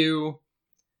 you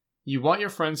want your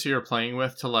friends who you're playing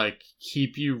with to, like,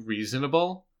 keep you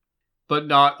reasonable, but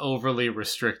not overly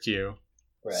restrict you.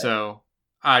 Right. So,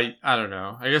 I don't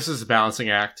know. I guess it's a balancing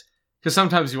act. Because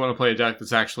sometimes you want to play a deck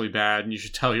that's actually bad, and you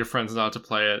should tell your friends not to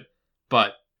play it.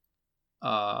 But,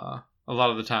 a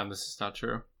lot of the time, this is not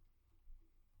true.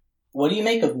 What do you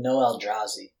make of no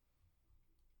Eldrazi?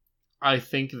 I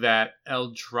think that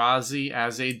Eldrazi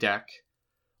as a deck,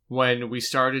 when we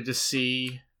started to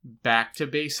see back to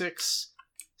basics,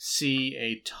 see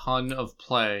a ton of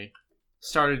play,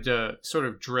 started to sort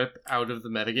of drip out of the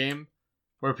metagame,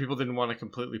 where people didn't want to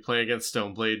completely play against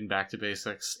Stoneblade and back to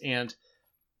basics. And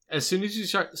as soon as you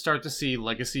start to see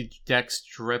legacy decks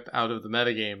drip out of the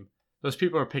metagame, those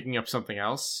people are picking up something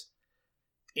else.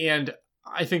 And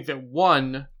I think that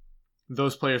 1,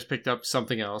 those players picked up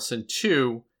something else, and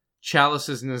 2, Chalice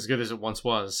isn't as good as it once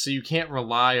was. So you can't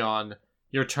rely on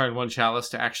your turn 1 Chalice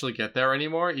to actually get there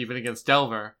anymore, even against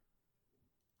Delver.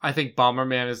 I think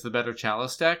Bomberman is the better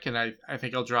Chalice deck, and I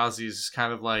think Eldrazi is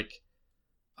kind of like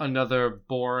another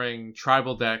boring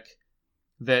tribal deck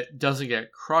that doesn't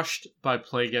get crushed by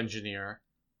Plague Engineer,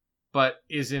 but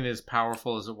isn't as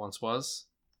powerful as it once was.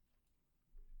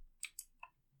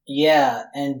 Yeah,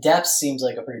 and Depths seems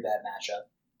like a pretty bad matchup.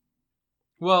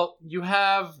 Well, you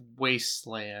have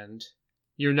Wasteland.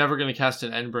 You're never going to cast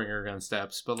an Endbringer against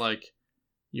Depths, but, like,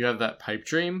 you have that Pipe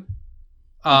Dream.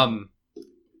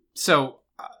 So,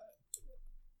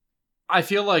 I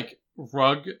feel like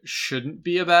Rug shouldn't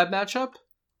be a bad matchup,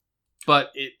 but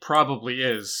it probably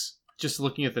is, just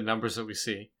looking at the numbers that we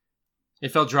see.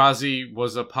 If Eldrazi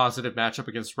was a positive matchup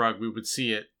against Rug, we would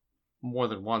see it more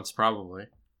than once, probably.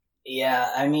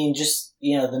 Yeah, I mean, just,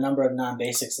 the number of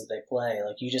non-basics that they play.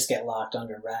 Like, you just get locked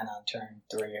under Ren on turn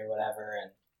 3 or whatever,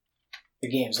 and the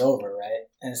game's over, right?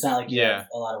 And it's not like you have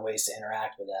a lot of ways to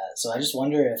interact with that. So I just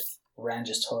wonder if Ren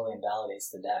just totally invalidates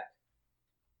the deck.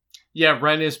 Yeah,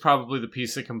 Ren is probably the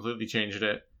piece that completely changed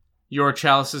it. Your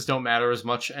chalices don't matter as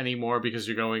much anymore because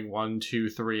you're going 1, 2,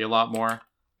 3 a lot more.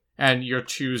 And your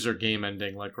 2s are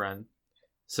game-ending like Ren.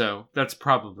 So that's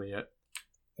probably it.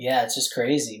 Yeah, it's just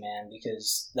crazy, man,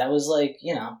 because that was like,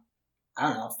 5%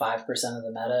 of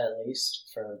the meta at least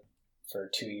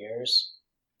for 2 years.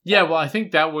 Yeah, well, I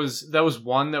think that was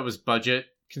one that was budget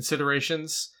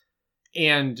considerations.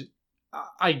 And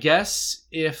I guess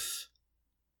if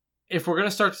we're going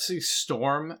to start to see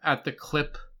Storm at the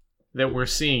clip that we're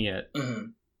seeing it,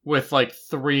 with like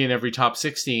 3 in every top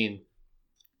 16,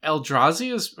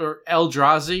 Eldrazi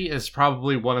is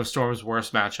probably one of Storm's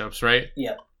worst matchups, right?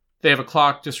 Yeah. They have a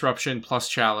clock, disruption, plus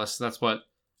chalice. That's what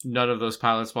none of those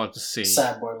pilots want to see.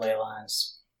 Sideboard ley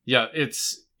lines. Yeah,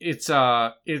 it's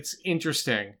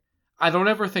interesting. I don't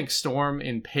ever think Storm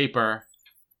in paper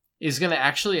is going to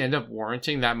actually end up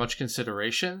warranting that much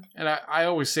consideration. And I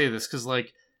always say this because,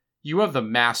 like, you have the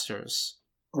masters.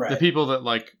 Right. The people that,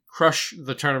 like, crush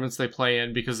the tournaments they play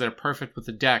in because they're perfect with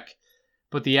the deck.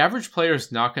 But the average player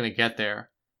is not going to get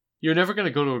there. You're never going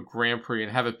to go to a Grand Prix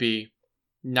and have it be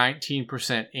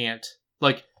 19% Ant.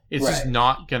 Like, it's just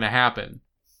not going to happen.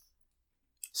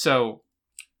 So,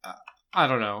 I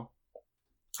don't know.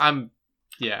 I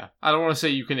don't want to say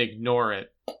you can ignore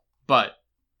it, but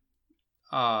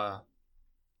I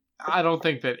don't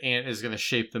think that Ant is going to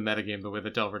shape the metagame the way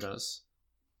that Delver does.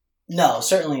 No,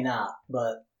 certainly not,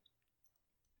 but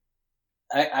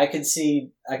I could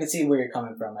see where you're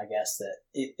coming from, I guess, that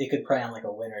it could prey on like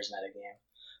a winner's metagame.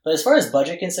 But as far as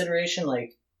budget consideration,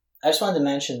 like, I just wanted to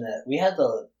mention that we had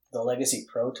the Legacy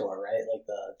Pro Tour, right? Like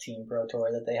the Team Pro Tour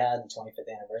that they had, the 25th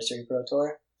Anniversary Pro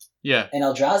Tour. Yeah. And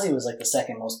Eldrazi was like the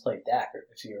second most played deck,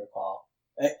 if you recall.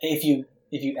 If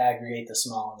you aggregate the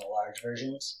small and the large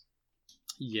versions.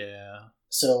 Yeah.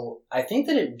 So I think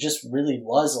that it just really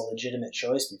was a legitimate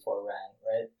choice before Ren,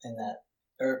 right? In that,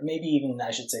 or maybe even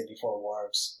I should say before War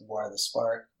of the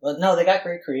Spark. But no, they got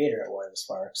great creator at War of the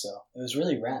Spark, so it was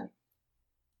really Ren.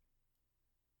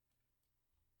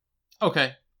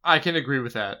 Okay, I can agree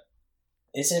with that.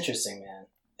 It's interesting, man.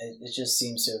 It just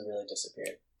seems to have really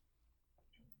disappeared.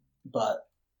 But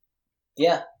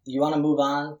yeah, you want to move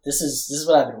on? This is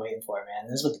what I've been waiting for, man.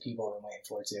 This is what the people have been waiting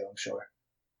for too, I'm sure.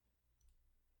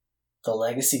 The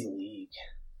Legacy League.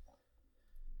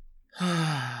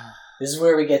 This is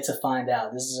where we get to find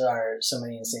out. This is our So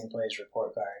Many Insane Plays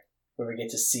report card, where we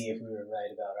get to see if we were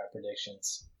right about our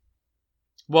predictions.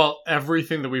 Well,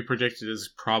 everything that we predicted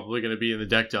is probably going to be in the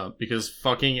deck dump, because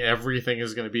fucking everything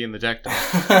is going to be in the deck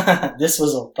dump. This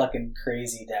was a fucking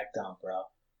crazy deck dump, bro.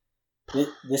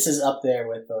 This is up there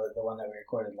with the one that we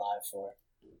recorded live for.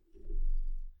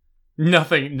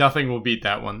 Nothing will beat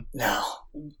that one. No.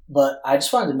 But I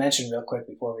just wanted to mention real quick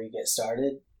before we get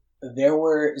started, there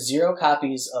were 0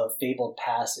 copies of Fabled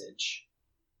Passage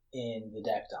in the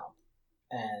deck dump.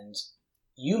 And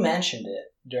you mentioned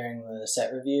it during the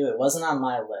set review. It wasn't on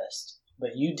my list,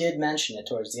 but you did mention it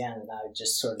towards the end, and I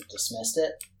just sort of dismissed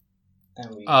it.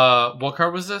 And what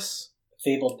card was this?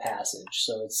 Fabled Passage.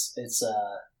 So it's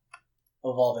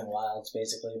Evolving Wilds,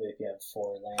 basically, but if you have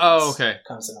 4 lands, okay. It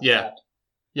comes in on yeah. top.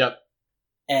 Yep.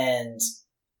 And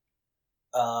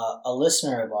a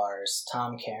listener of ours,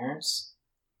 Tom Cairns,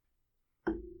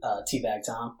 Teabag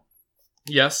Tom.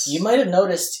 Yes. You might have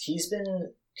noticed he's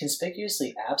been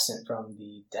conspicuously absent from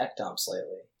the deck dumps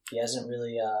lately. He hasn't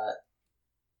really,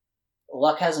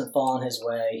 luck hasn't fallen his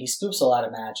way. He scoops a lot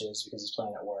of matches because he's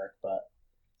playing at work, but...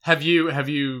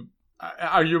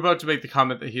 Are you about to make the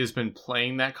comment that he has been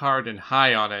playing that card and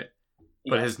high on it,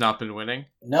 but has not been winning?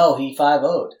 No, he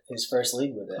 5-0'd his first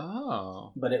league with it.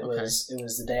 Oh. But it was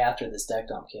the day after this deck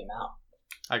dump came out.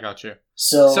 I got you.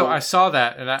 So I saw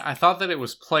that, and I thought that it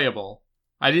was playable.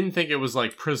 I didn't think it was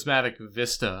like Prismatic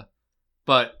Vista,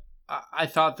 but I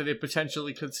thought that it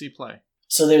potentially could see play.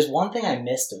 So there's one thing I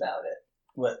missed about it.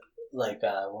 When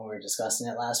we were discussing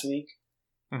it last week.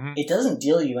 Mm-hmm. It doesn't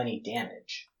deal you any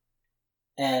damage.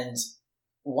 And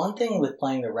one thing with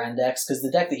playing the Ren decks, because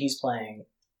the deck that he's playing,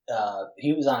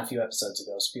 he was on a few episodes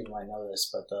ago, so people might know this,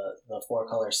 but the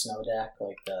 4-color snow deck,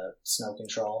 like the snow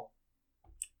control,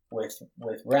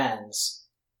 with Rens,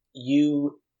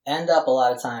 you end up a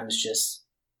lot of times just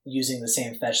using the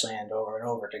same fetch land over and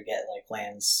over to get like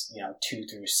lands, 2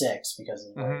 through 6 because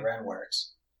of the way Ren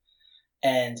works.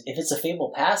 And if it's a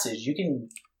Fabled Passage, you can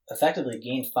effectively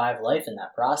gain 5 life in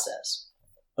that process.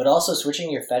 But also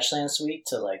switching your fetch land suite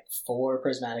to like 4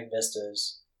 Prismatic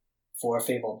Vistas, 4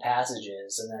 Fabled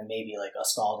Passages, and then maybe like a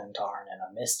Scalding Tarn and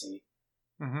a Misty,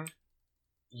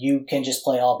 you can just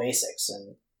play all basics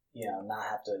and not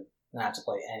have to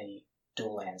play any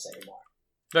dual lands anymore.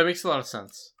 That makes a lot of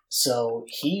sense. So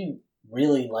he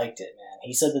really liked it, man.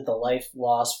 He said that the life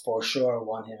loss for sure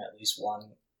won him at least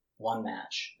one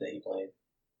match that he played.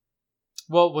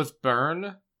 Well, with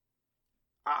Burn,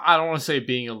 I don't want to say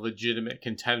being a legitimate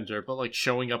contender, but like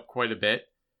showing up quite a bit,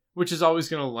 which is always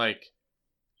going to like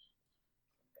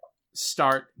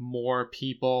start more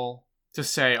people to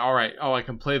say, all right, I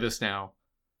can play this now.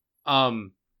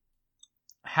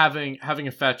 Having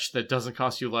a fetch that doesn't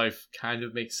cost you life kind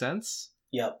of makes sense.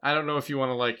 Yep. I don't know if you want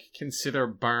to like consider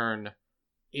Burn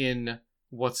in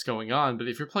what's going on, but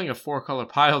if you're playing a 4-color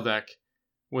pile deck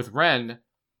with Ren,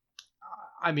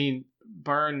 I mean,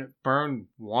 Burn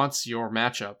wants your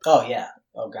matchup. Oh yeah.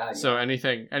 Oh god. So yeah.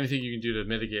 anything you can do to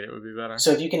mitigate it would be better.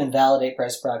 So if you can invalidate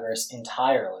price progress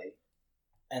entirely,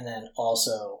 and then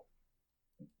also,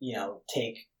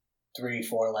 take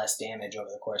 3-4 less damage over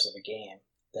the course of a game,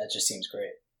 that just seems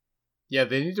great. Yeah,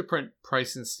 they need to print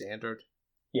price in standard.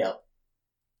 Yep.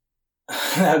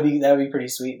 that would be pretty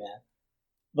sweet, man.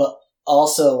 But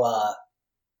also,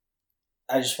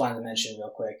 I just wanted to mention real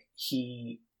quick,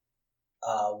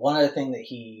 one other thing that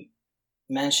he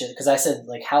mentioned, because I said,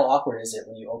 like, how awkward is it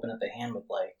when you open up a hand with,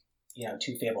 like,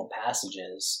 2 Fabled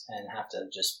Passages and have to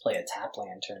just play a tap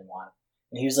land turn 1.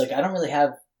 And he was like, I don't really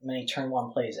have many turn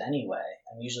 1 plays anyway.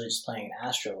 I'm usually just playing an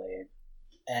Astrolabe.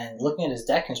 And looking at his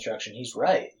deck construction, he's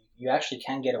right. You actually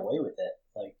can get away with it,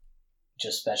 like,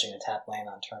 just fetching a tap land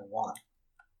on turn 1.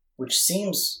 Which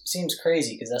seems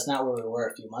crazy, because that's not where we were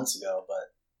a few months ago,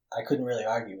 but I couldn't really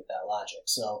argue with that logic.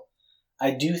 So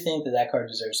I do think that card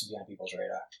deserves to be on people's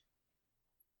radar.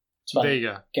 So there you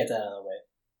go. Get that out of the way.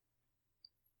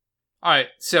 Alright,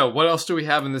 so what else do we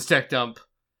have in this deck dump?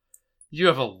 You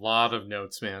have a lot of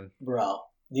notes, man. Bro,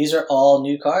 these are all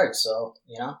new cards, so,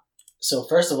 So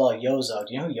first of all, Yozo.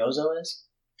 Do you know who Yozo is?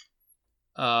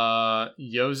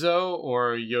 Yozo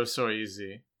or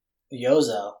Yosoizi?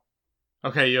 Yozo.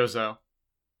 Okay, Yozo.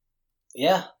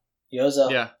 Yeah,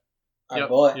 Yozo. Yeah. Our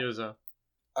boy. Yozo.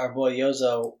 Our boy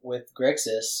Yozo with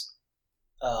Grixis,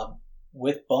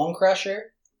 with Bone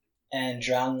Crusher and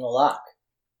Drown in the Lock.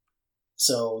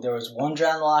 So there was one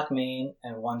Drown in the Lock main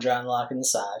and one Drown in the Lock in the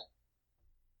side.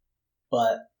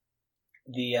 But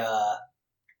this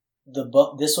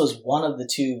was one of the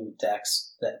two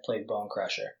decks that played Bone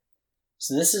Crusher.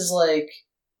 So this is like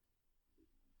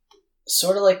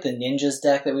sort of like the Ninjas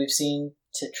deck that we've seen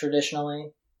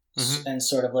traditionally, and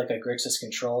sort of like a Grixis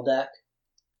control deck.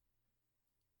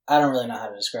 I don't really know how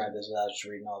to describe this without just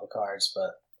reading all the cards,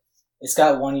 but it's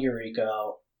got one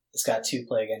Yuriko, it's got 2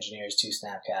 Plague Engineers, 2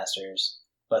 Snapcasters,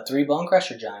 but 3 Bone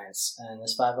Crusher Giants, and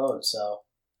this 5-0'd, so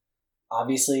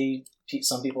obviously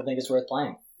some people think it's worth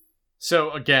playing.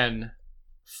 So again,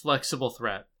 flexible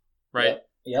threat, right?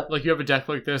 Yep. Like you have a deck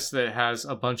like this that has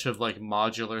a bunch of like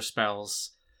modular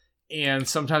spells, and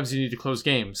sometimes you need to close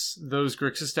games. Those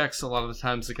Grixis decks, a lot of the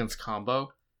times against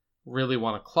combo, really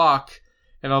want to clock,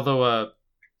 and although a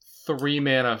 3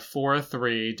 mana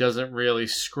 4/3 doesn't really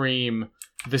scream,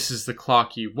 this is the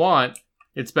clock you want,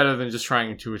 it's better than just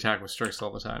trying to attack with Strix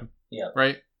all the time. Yeah.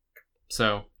 Right?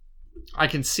 So, I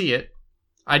can see it.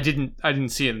 I didn't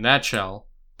see it in that shell,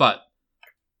 but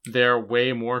they're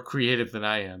way more creative than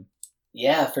I am.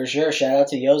 Yeah, for sure. Shout out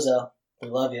to Yozo. We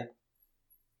love you.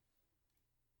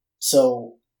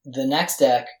 So, the next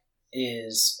deck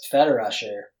is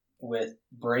Federusher with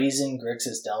Brazen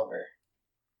Grixis Delver.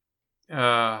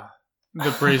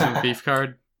 The Brazen Thief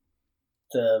card?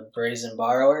 The Brazen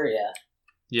Borrower, yeah.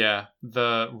 Yeah,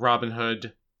 the Robin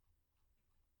Hood.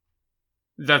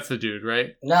 That's the dude,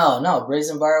 right? No,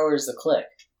 Brazen Borrower is the click.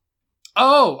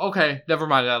 Oh, okay. Never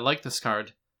mind. I like this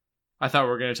card. I thought we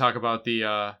were going to talk about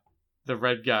the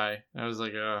red guy. I was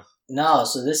like, No,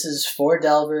 so this is 4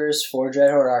 Delvers, 4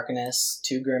 Dreadhorde Arcanists,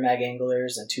 2 Grimag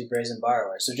Anglers, and 2 Brazen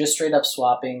Borrowers. So just straight up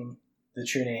swapping the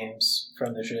true names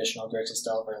from the traditional Grixis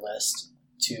Delver list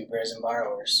to Brazen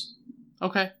Borrowers.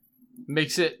 Okay.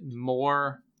 Makes it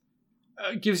more...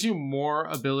 gives you more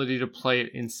ability to play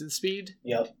at instant speed.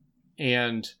 Yep.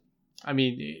 And, I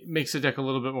mean, it makes the deck a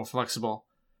little bit more flexible.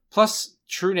 Plus,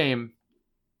 True Name...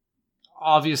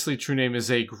 Obviously, True Name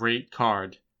is a great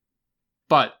card.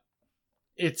 But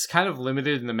it's kind of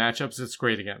limited in the matchups it's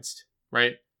great against,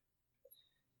 right?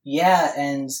 Yeah,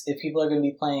 and if people are going to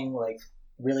be playing, like,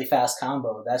 really fast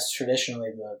combo, that's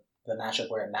traditionally the matchup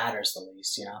where it matters the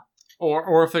least, you know?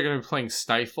 Or if they're going to be playing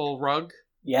Stifle Rug.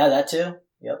 Yeah, that too.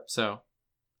 Yep. So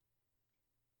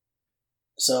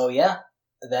yeah,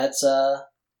 that's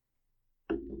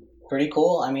pretty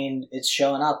cool. I mean, it's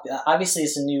showing up. Obviously,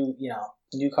 it's a new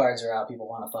cards are out. People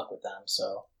want to fuck with them,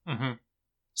 so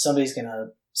somebody's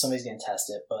gonna test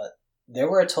it. But there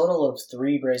were a total of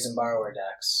 3 Brazen Borrower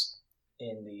decks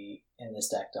in this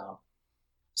deck dump.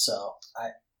 So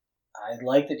I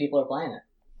like that people are playing it.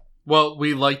 Well,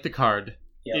 we like the card.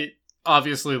 Yep. It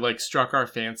obviously struck our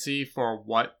fancy for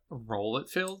what role it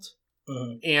filled,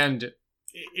 and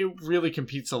it really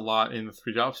competes a lot in the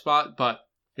 3-drop spot. But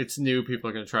it's new; people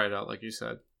are going to try it out, like you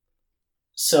said.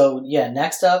 So yeah,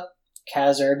 next up,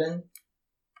 Kaz Urban.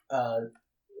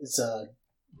 It's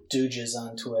Dooges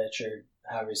on Twitch or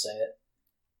however you say it,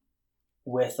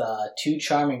 with 2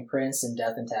 Charming Prince and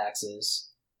Death and Taxes.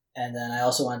 And then I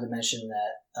also wanted to mention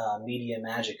that Media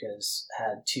Magicas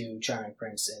had 2 Charming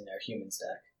Prince in their Humans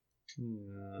deck.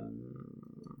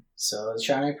 So the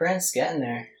Charming Prince getting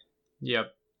there.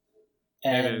 Yep.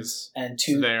 And, it is. And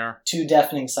 2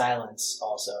 Deafening Silence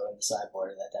also in the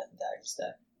sideboard of that Death and Taxes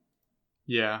deck.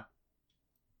 Yeah.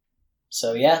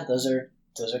 So yeah, those are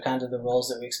kind of the roles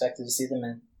that we expected to see them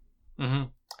in. Mm-hmm.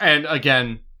 And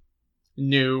again,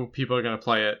 new people are going to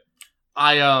play it.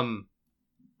 I'm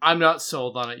not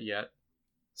sold on it yet,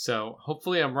 so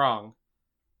hopefully I'm wrong.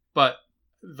 But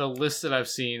the list that I've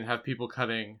seen have people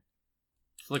cutting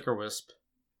Flicker Wisp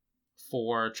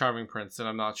for Charming Prince, and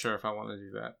I'm not sure if I want to do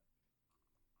that.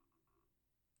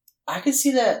 I could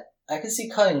see that. I could see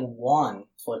cutting 1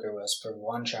 Flicker Wisp for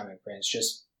 1 Charming Prince,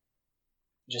 just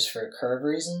for curve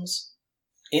reasons.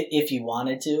 If you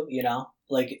wanted to,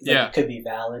 it could be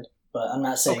valid, but I'm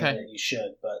not saying that you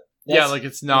should. But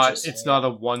it's not a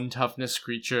 1 toughness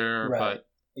creature, right.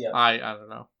 But I don't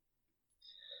know.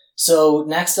 So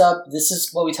next up, this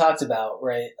is what we talked about,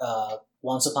 right?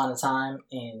 Once Upon a Time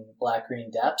in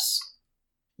Black-Green Depths,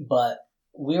 but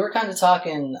we were kind of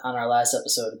talking on our last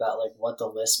episode about what the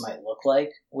list might look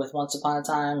like with Once Upon a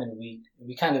Time, and we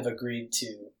kind of agreed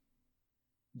to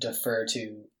defer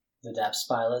to the Depths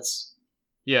pilots.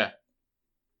 Yeah.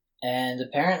 And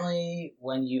apparently,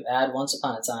 when you add Once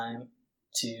Upon a Time,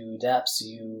 to depths,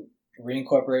 you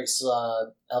reincorporate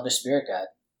Elvish Spirit Guide.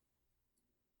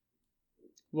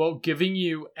 Well, giving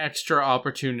you extra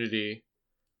opportunity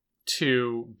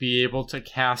to be able to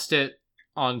cast it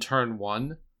on turn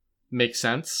 1 makes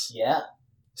sense. Yeah.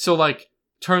 So, like,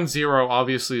 turn 0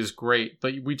 obviously is great,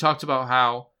 but we talked about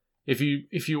how if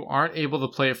you aren't able to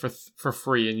play it for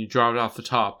free and you draw it off the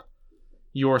top,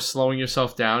 you're slowing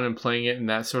yourself down and playing it in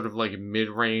that sort of like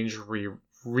mid-range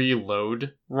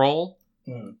reload role.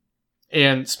 Mm.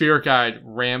 And Spirit Guide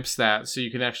ramps that so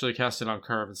you can actually cast it on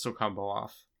curve and still combo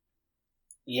off.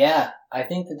 Yeah, I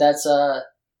think that's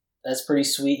pretty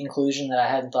sweet inclusion that I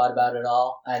hadn't thought about at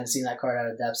all. I hadn't seen that card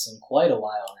out of depths in quite a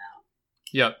while now.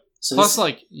 Yep. So plus,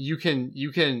 like, you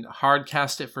can hard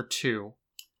cast it for 2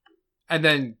 and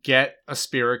then get a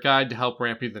Spirit Guide to help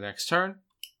ramp you the next turn.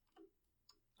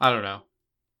 I don't know.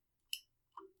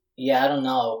 Yeah, I don't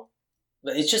know.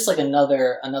 But it's just like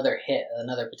another hit,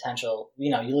 another potential.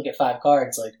 You know, you look at 5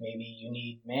 cards, like maybe you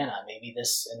need mana. Maybe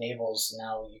this enables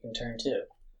now you can turn 2.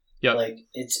 Yep. Like,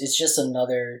 it's just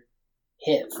another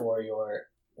hit for your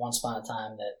Once Upon a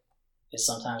Time that is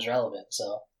sometimes relevant.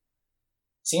 So,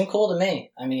 seemed cool to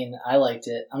me. I mean, I liked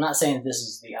it. I'm not saying this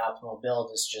is the optimal build.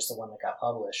 It's just the one that got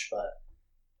published, but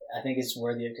I think it's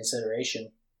worthy of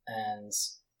consideration. And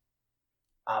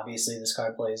obviously, this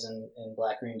card plays in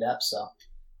black-green depth, so...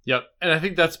 Yep, and I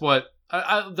think that's what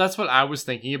I was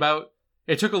thinking about.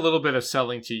 It took a little bit of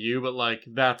selling to you, but like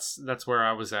that's where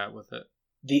I was at with it.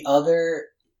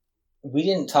 We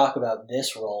didn't talk about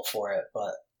this role for it,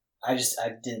 but I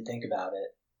didn't think about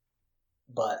it.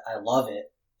 But I love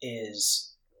it.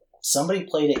 Is somebody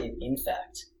played it in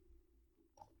Infect?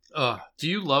 Do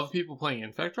you love people playing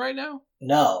Infect right now?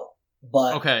 No,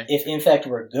 but okay. If Infect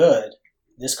were good,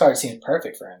 this card seems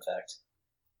perfect for Infect.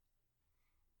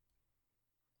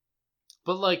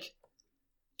 But, like,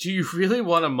 do you really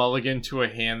want to mulligan to a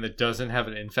hand that doesn't have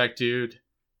an Infect dude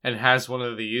and has one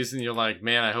of these, and you're like,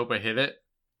 man, I hope I hit it?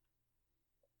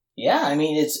 Yeah, I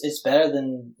mean, it's better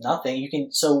than nothing. You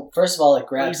can... So, first of all, it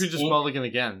grabs... You could just mulligan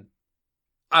again.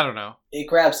 I don't know. It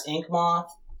grabs Ink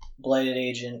Moth, Blighted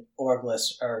Agent, or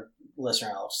Glistener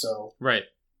Elf, so... Right.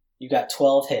 You got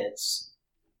 12 hits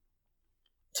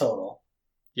total.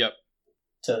 Yep.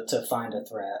 To find a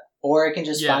threat. Or it can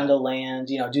just find a land,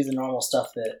 do the normal stuff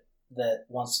that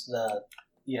once the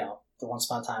Once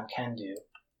Upon a Time can do.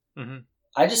 Mm-hmm.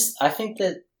 I think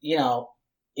that,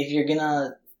 if you're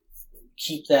gonna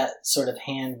keep that sort of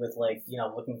hand with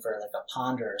looking for like a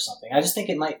Ponder or something, I just think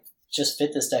it might just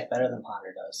fit this deck better than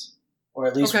Ponder does. Or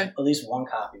at least one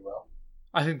copy will.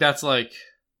 I think that's like,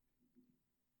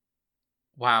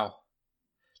 wow.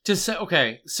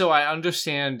 So I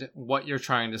understand what you're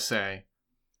trying to say.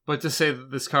 But to say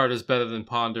that this card is better than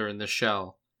Ponder in the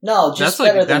shell. No, just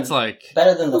better than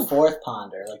the Oof. fourth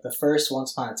Ponder. Like the first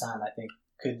Once Upon a Time, I think,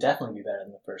 could definitely be better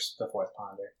than the fourth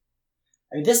Ponder.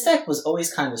 I mean, this deck was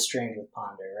always kind of strange with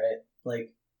Ponder, right?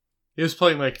 Like, it was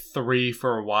playing like 3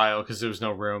 for a while because there was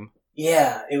no room.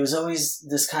 Yeah, it was always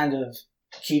this kind of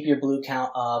keep your blue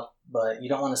count up, but you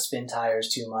don't want to spin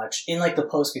tires too much. In like the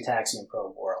post-Gitaxian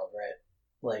Probe world, right?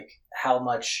 Like, how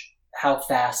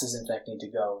fast does Infect need to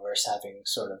go versus having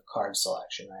sort of card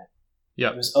selection, right?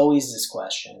 Yeah. It was always this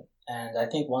question. And I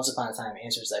think Once Upon a Time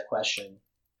answers that question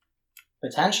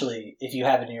potentially, if you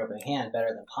have it in your opening hand,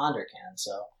 better than Ponder can,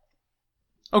 so.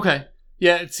 Okay.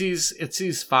 Yeah, it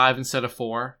sees 5 instead of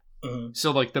 4. Mm-hmm.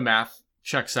 So, like, the math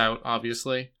checks out,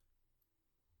 obviously.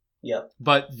 Yep.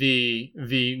 But the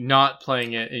not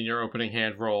playing it in your opening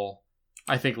hand role,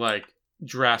 I think, like,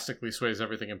 drastically sways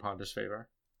everything in Ponder's favor.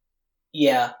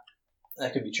 Yeah.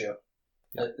 That could be true.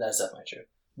 That's definitely true.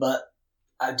 But,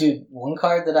 dude, one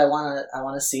card that I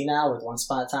want to see now with Once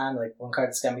Upon a Time, like one card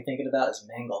that's got me thinking about is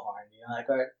Manglehorn. Do you know that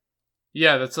card?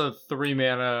 Yeah, that's a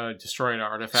 3-mana destroy an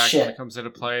artifact when it comes into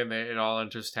play and it all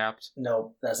enters tapped.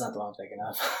 No, that's not the one I'm thinking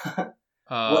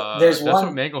of. That's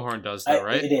what Manglehorn does, though,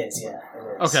 right? It is, yeah.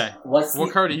 It is. Okay.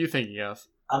 What card are you thinking of?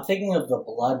 I'm thinking of the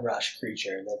Blood Rush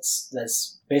creature.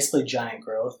 That's basically giant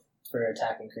growth for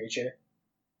attacking creature.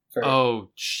 Oh,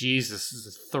 Jesus. This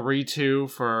is a 3-2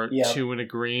 for 2 and a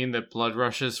green that blood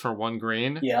rushes for 1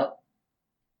 green? Yep.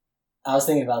 I was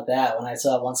thinking about that when I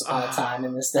saw Once Upon a Time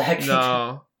in this deck.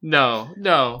 No.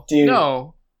 Dude,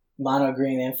 no. Mono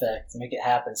green Infect. Make it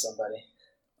happen, somebody.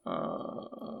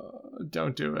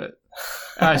 Don't do it.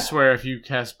 I swear if you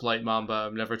cast Blight Mamba,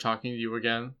 I'm never talking to you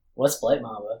again. What's Blight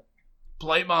Mamba?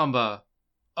 Blight Mamba.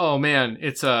 Oh, man.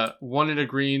 It's a 1 and a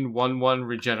green, 1/1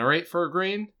 regenerate for a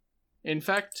green.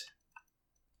 Infect?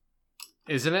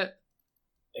 Isn't it?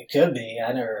 It could be.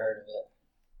 I never heard of it.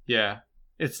 Yeah.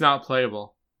 It's not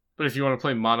playable. But if you want to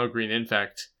play mono green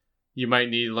Infect, you might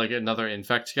need like another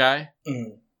infect guy.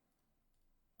 Mm.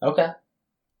 Okay.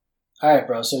 All right,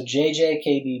 bro. So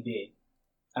JJKBB.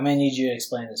 I'm gonna need you to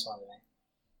explain this one to me.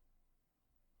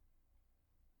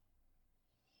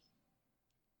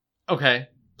 Okay,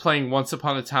 playing Once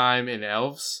Upon a Time in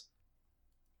Elves.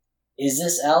 Is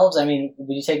this elves? I mean,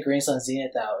 when you take Green Sun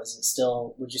Zenith out, is it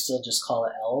still? Would you still just call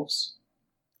it elves?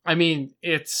 I mean,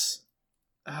 it's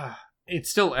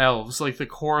still elves. Like the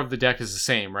core of the deck is the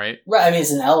same, right? Right. I mean,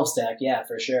 it's an elves deck, yeah,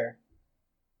 for sure.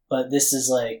 But this is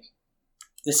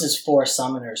for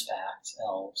Summoners Pact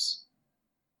elves.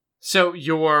 So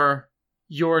you're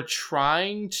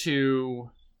trying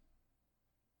to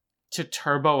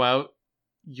turbo out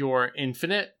your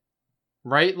infinite,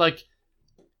 right? Like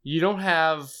you don't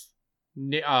have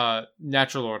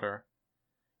Natural Order.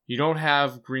 You don't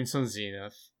have Green Sun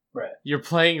Zenith. Right. You're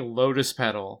playing Lotus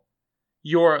Petal.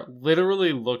 You're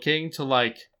literally looking to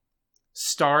like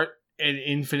start an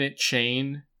infinite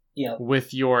chain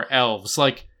with your elves.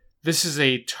 Like this is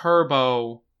a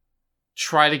turbo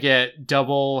try to get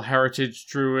double Heritage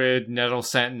Druid, Nettle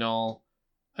Sentinel,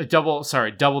 double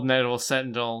Nettle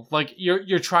Sentinel. Like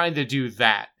you're trying to do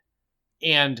that.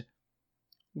 And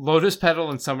Lotus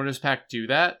Petal and Summoner's Pact do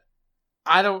that.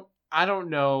 I don't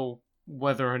know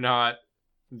whether or not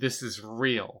this is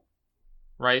real,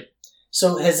 right?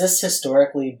 So has this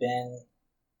historically been,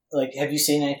 like, have you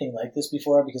seen anything like this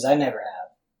before? Because I never have.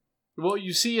 Well,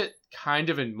 you see it kind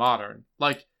of in Modern.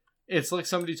 Like, it's like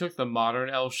somebody took the Modern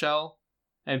Elf Shell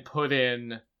and put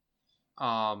in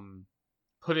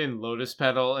Lotus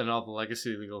Petal and all the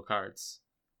Legacy Legal cards.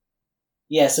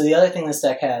 Yeah, so the other thing this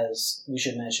deck has, we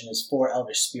should mention, is 4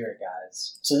 Elvish Spirit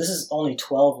Guides. So this is only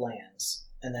 12 lands,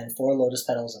 and then 4 Lotus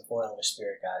Petals and 4 Elvish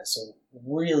Spirit Guides. So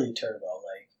really turbo,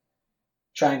 like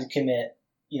trying to commit,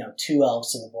 2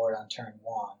 elves to the board on turn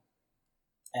 1,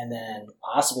 and then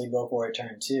possibly go for it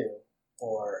turn 2,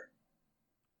 or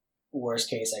worst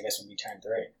case, I guess, would be turn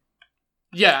 3.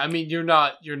 Yeah, I mean, you're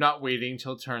not waiting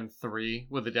till turn 3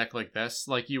 with a deck like this.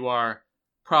 Like, you are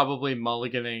probably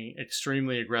mulliganing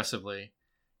extremely aggressively.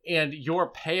 And your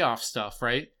payoff stuff,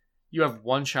 right? You have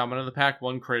 1 Shaman of the Pack,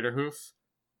 1 Crater Hoof.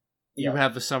 You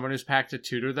have the Summoner's Pack to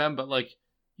tutor them, but, like,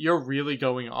 you're really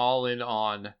going all in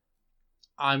on,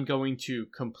 I'm going to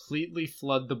completely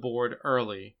flood the board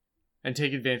early and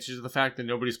take advantage of the fact that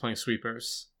nobody's playing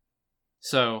sweepers.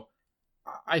 So,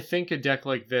 I think a deck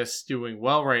like this doing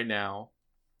well right now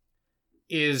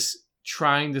is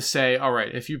trying to say, all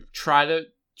right, if you try to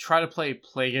play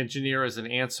Plague Engineer as an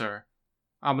answer,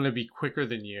 I'm going to be quicker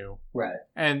than you. Right.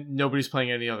 And nobody's playing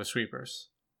any other sweepers.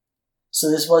 So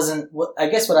this wasn't, I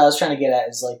guess what I was trying to get at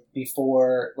is, like,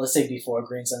 before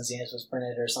Green Sun Zenith was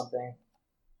printed or something,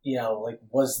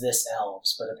 was this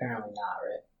elves? But apparently not,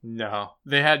 right? No.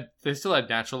 They still had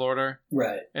Natural Order.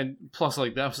 Right. And plus,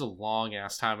 like, that was a long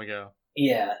ass time ago.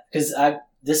 Yeah, because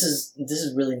this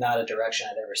is really not a direction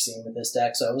I'd ever seen with this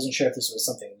deck, so I wasn't sure if this was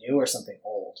something new or something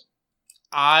old.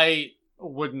 I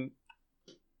wouldn't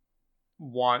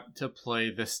want to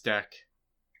play this deck,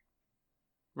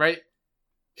 right?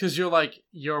 Because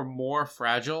you're more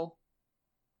fragile,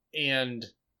 and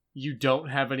you don't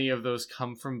have any of those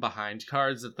come from behind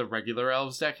cards that the regular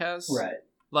Elves deck has. Right.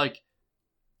 Like,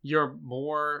 you're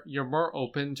more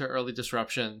open to early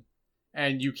disruption,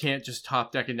 and you can't just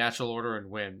top deck a Natural Order and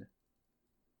win.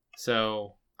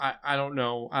 So I don't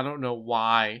know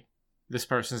why this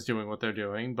person's doing what they're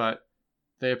doing, but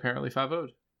they apparently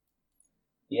 5-0'd.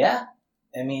 Yeah,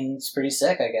 I mean, it's pretty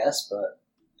sick, I guess, but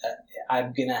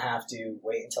I'm gonna have to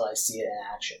wait until I see it in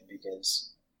action,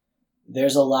 because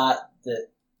there's a lot that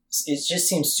it just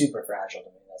seems super fragile to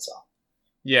me. That's all.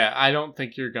 Yeah, I don't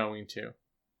think you're going to.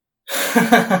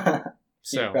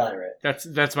 So you're probably right.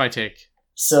 That's my take.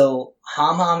 So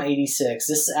HomHom86. This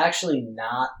is actually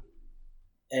not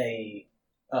a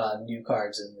new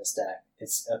cards in this deck.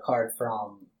 It's a card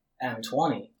from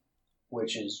M20,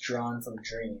 which is Drawn from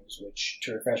Dreams, which,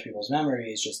 to refresh people's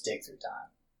memory, is just Dig Through Time.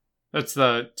 That's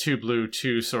the 2 blue,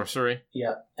 2 sorcery.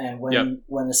 Yep. And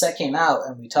when the set came out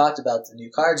and we talked about the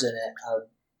new cards in it,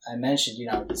 I mentioned,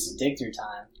 this is Dig Through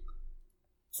Time.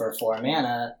 For 4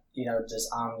 mana, does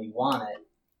Omni want it?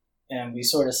 And we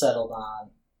sort of settled on,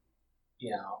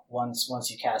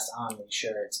 once you cast Omni,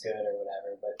 sure, it's good or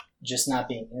whatever, but just not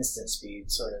being instant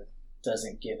speed sort of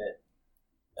doesn't give it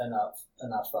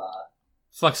enough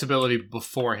flexibility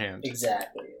beforehand.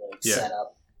 Exactly, set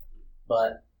up.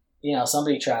 But,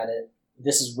 somebody tried it.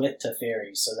 This is with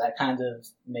Teferi, so that kind of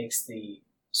makes the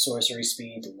sorcery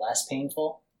speed less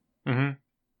painful. Mm-hmm.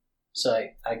 So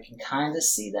I can kind of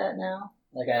see that now.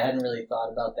 Like, I hadn't really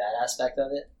thought about that aspect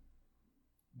of it.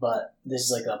 But this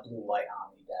is like a blue-white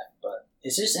Omni deck. But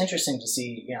it's just interesting to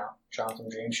see, Tron from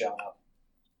Dream showing up.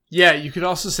 Yeah, you could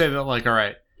also say that, like, all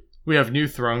right, we have new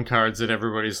throne cards that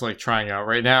everybody's, like, trying out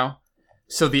right now.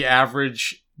 So the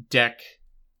average deck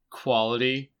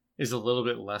quality is a little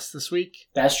bit less this week.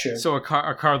 That's true. So a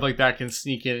card like that can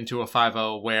sneak into a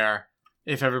 5-0 where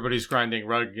if everybody's grinding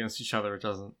Rug against each other, it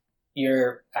doesn't.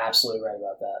 You're absolutely right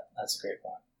about that. That's a great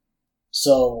point.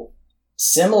 So,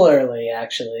 similarly,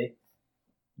 actually,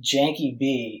 Janky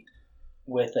B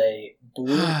with a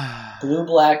blue,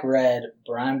 black, red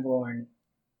Brineborn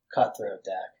Cutthroat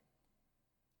deck.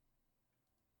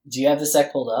 Do you have this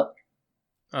deck pulled up?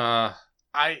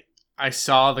 I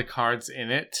saw the cards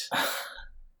in it.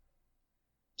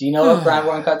 Do you know what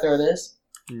Brineborn Cutthroat is?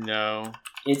 No.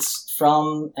 It's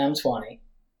from M20.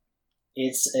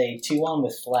 It's a 2-1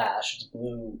 with flash. It's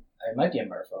blue. It might be a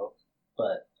Merfolk,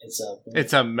 but it's a blue.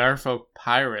 It's a Merfolk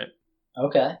pirate.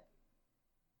 Okay.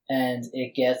 And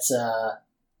it gets a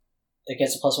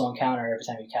 +1 counter every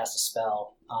time you cast a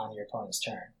spell on your opponent's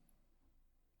turn.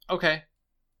 Okay.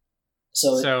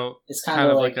 So it's kind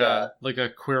of like a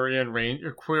Quirion range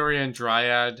or Quirion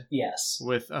Dryad. Yes.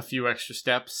 With a few extra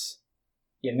steps.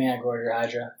 Yeah, Mana Gorger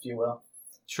Hydra, if you will.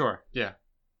 Sure, yeah.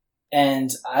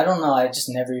 And I don't know, I just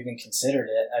never even considered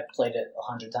it. I played it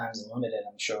 100 times in Limited,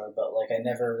 I'm sure, but like I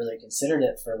never really considered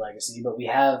it for Legacy. But we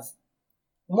have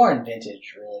more in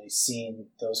Vintage, really, seen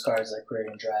those cards like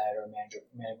Quirion Dryad or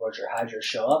Mana Gorger Hydra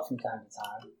show up from time to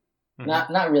time.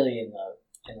 Mm-hmm. Not really in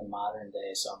the modern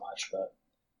day so much, but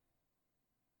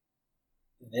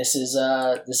this is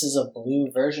a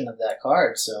blue version of that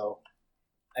card, so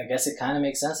I guess it kind of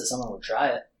makes sense that someone would try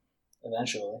it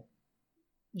eventually.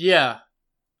 Yeah.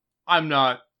 I'm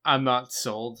not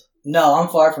sold. No, I'm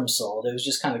far from sold. It was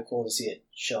just kind of cool to see it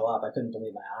show up. I couldn't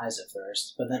believe my eyes at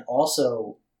first. But then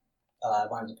also, I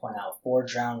wanted to point out 4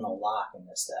 Drown and a Lock in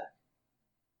this deck.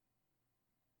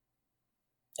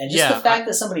 And just the fact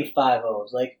that somebody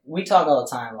 5-0'd, like, we talk all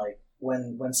the time, like,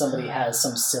 when somebody has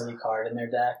some silly card in their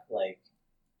deck, like,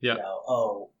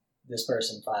 this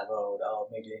person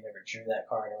 5-0'd, maybe they never drew that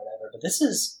card or whatever. But this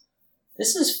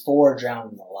is 4 Drown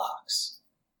in the Locks.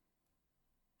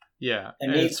 Yeah,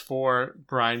 and it's for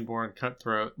Brineborn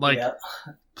Cutthroat. Like,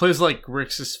 plays like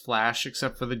Grixis Flash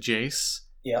except for the Jace.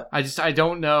 Yep. I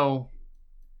don't know.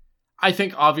 I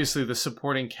think obviously the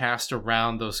supporting cast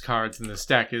around those cards in this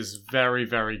deck is very,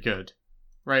 very good.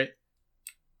 Right?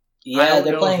 Yeah, I don't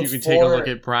they're know playing if you can take a look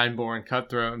at Brineborn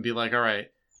Cutthroat and be like,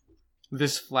 alright,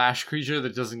 this Flash creature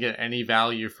that doesn't get any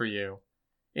value for you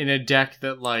in a deck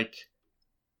that, like,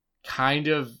 kind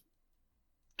of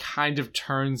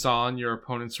turns on your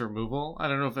opponent's removal. I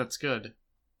don't know if that's good.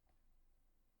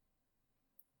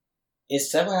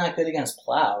 It's definitely not good against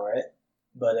Plow, right?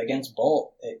 But against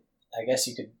Bolt, I guess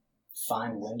you could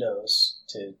find windows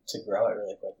to grow it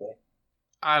really quickly.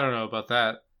 I don't know about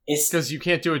that. It's because you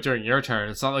can't do it during your turn.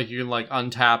 It's not like you can like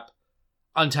untap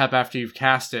after you've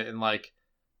cast it and like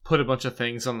put a bunch of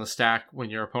things on the stack when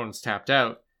your opponent's tapped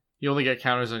out. You only get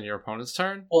counters on your opponent's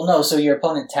turn? Well, no, so your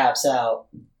opponent taps out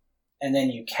and then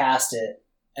you cast it,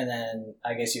 and then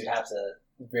I guess you'd have to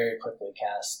very quickly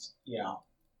cast,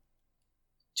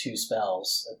 2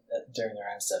 spells during their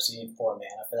end step. So you need 4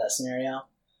 mana for that scenario.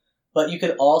 But you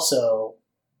could also,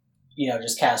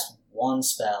 just cast 1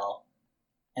 spell,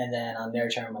 and then on their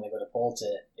turn when they go to bolt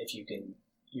it, if you can,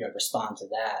 respond to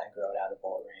that and grow it out of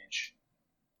bolt range.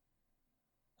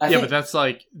 But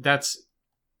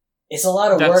it's a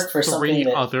lot of work for something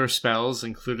 3 other spells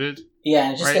included. Yeah,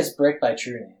 and it just gets bricked by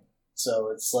True Name.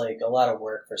 So it's like a lot of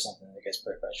work for something that gets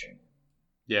bricked by True Name.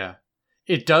 Yeah.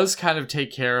 It does kind of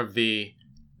take care of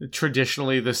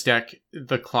traditionally this deck,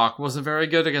 the clock wasn't very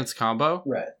good against combo.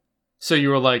 Right. So you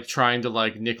were like trying to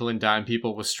like nickel and dime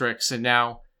people with Strix, and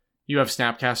now you have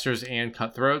Snapcasters and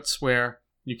Cutthroats where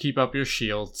you keep up your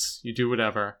shields, you do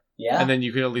whatever. Yeah. And then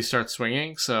you can at least start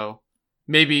swinging, so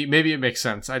maybe it makes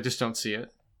sense. I just don't see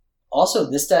it. Also,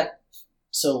 this deck,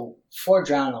 so 4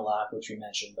 Drown and a Lock, which we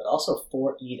mentioned, but also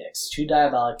 4 Edicts, 2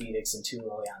 Diabolic Edicts and 2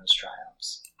 Liliana's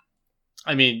Triumphs.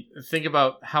 I mean, think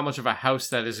about how much of a house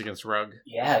that is against Rug.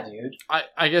 Yeah, dude.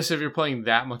 I guess if you're playing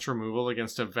that much removal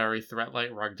against a very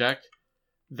threat-light Rug deck,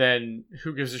 then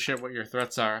who gives a shit what your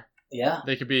threats are? Yeah.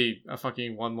 They could be a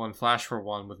fucking 1/1 flash for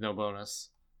 1 with no bonus.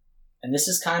 And this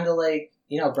is kind of like,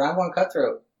 Brineborn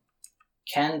Cutthroat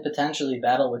can potentially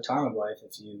battle with Tarmogoyf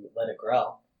if you let it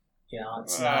grow.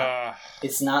 It's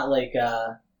not like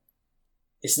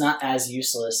it's not as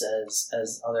useless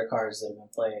as other cards that have been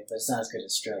played, but it's not as good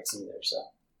as Strix either. So,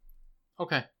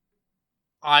 okay,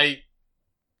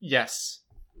 yes,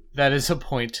 that is a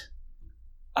point.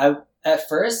 At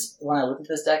first when I looked at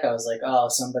this deck, I was like, oh,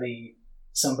 somebody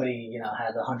somebody,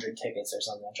 had 100 tickets or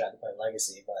something and tried to play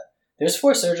Legacy, but there's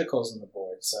 4 surgicals on the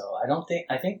board, so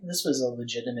I think this was a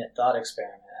legitimate thought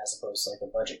experiment as opposed to like a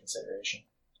budget consideration.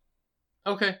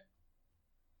 Okay.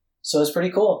 So it's pretty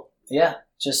cool. Yeah,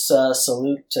 just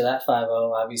salute to that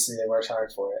 5-0. Obviously, they worked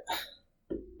hard for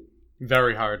it.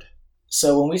 Very hard.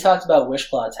 So when we talked about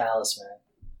Wishclaw Talisman,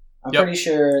 I'm pretty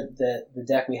sure that the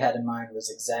deck we had in mind was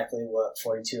exactly what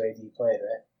 42 AD played,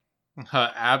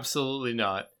 right? Absolutely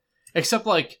not. Except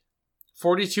like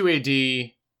 42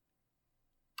 AD,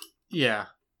 yeah,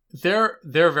 they're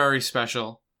very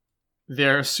special.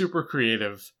 They're super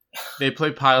creative. They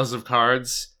play piles of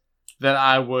cards that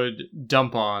I would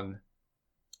dump on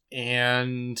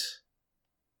and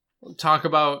talk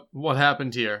about what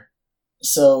happened here.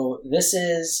 So this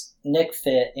is Nick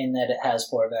Fit in that it has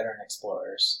 4 Veteran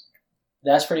Explorers.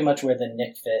 That's pretty much where the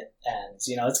Nick Fit ends.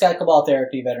 It's got Cabal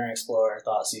Therapy, Veteran Explorer,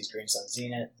 Thoughtseize, Green Sun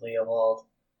Zenith, Leovold,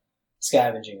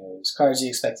 Scavenging Ooze, cards you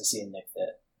expect to see in Nick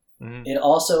Fit. Mm-hmm. It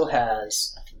also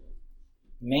has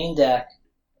main deck,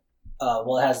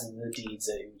 it has the deeds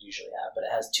that it would usually have, but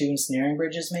it has 2 Ensnaring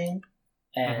Bridges main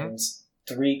and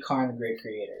 3 Karn the Great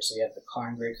Creators. So you have the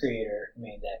Karn Great Creator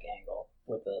main deck angle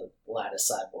with the Lattice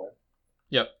sideboard.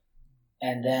 Yep.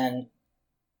 And then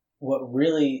what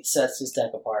really sets this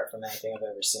deck apart from anything I've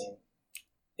ever seen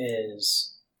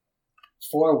is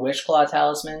 4 Wishclaw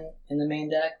Talisman in the main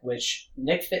deck, which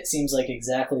Nick Fit seems like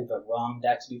exactly the wrong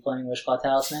deck to be playing Wishclaw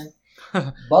Talisman.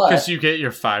 But because you get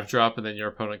your 5-drop and then your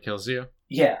opponent kills you.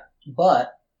 Yeah,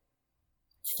 but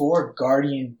 4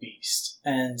 Guardian Beast,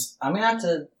 and I'm gonna have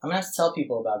to tell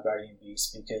people about Guardian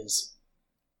Beast because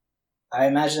I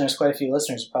imagine there's quite a few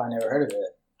listeners who probably never heard of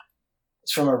it.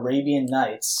 It's from Arabian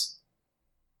Nights,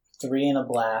 3 and a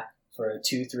black for a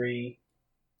 2/3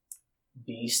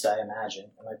 beast. I imagine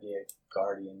it might be a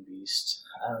Guardian Beast.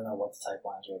 I don't know what the type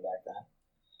lines were back then,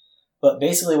 but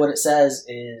basically what it says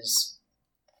is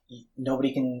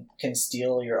nobody can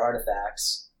steal your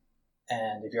artifacts.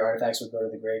 And if your artifacts would go to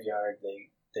the graveyard,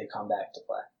 they come back to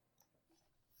play.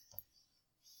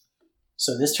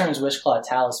 So this turns Wishclaw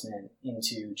Talisman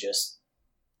into just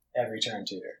every turn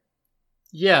tutor.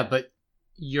 Yeah, but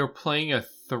you're playing a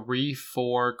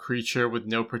 3/4 creature with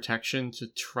no protection to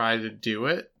try to do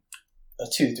it? A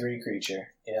 2/3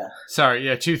 creature, yeah. Sorry,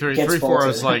 yeah, 2/3. 3/4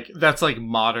 is like, that's like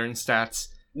modern stats.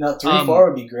 No, 3/4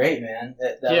 would be great, man.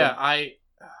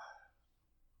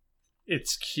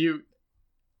 It's cute.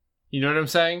 You know what I'm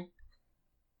saying?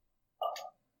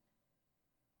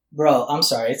 Bro, I'm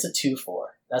sorry. It's a 2/4.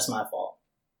 That's my fault.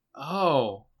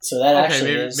 Oh. So that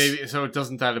actually is... Maybe, so it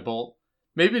doesn't die to bolt.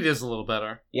 Maybe it is a little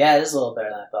better. Yeah, it is a little better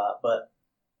than I thought, but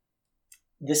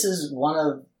this is one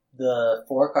of the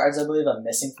 4 cards, I believe, I'm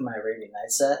missing from my Arabian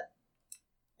Nights set.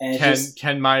 And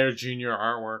Ken Meyer Jr.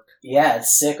 artwork. Yeah,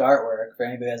 it's sick artwork. For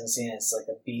anybody who hasn't seen it, it's like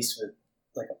a beast with,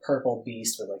 like a purple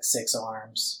beast with like 6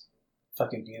 arms.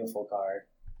 Fucking beautiful card.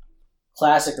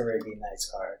 Classic Arabian Nights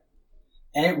card.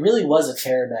 And it really was a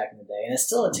terror back in the day, and it's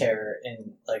still a terror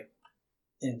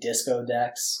in disco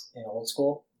decks in old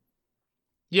school.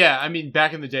 Yeah, I mean,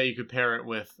 back in the day, you could pair it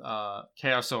with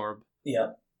Chaos Orb.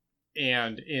 Yep.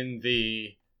 And in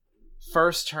the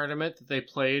first tournament that they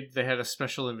played, they had a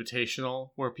special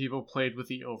invitational where people played with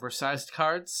the oversized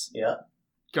cards. Yep.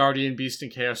 Guardian Beast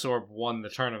and Chaos Orb won the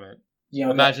tournament.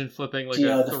 Imagine flipping like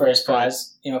the first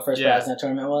prize? You know what first prize in that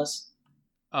tournament was?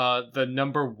 The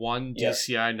number 1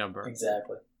 DCI number.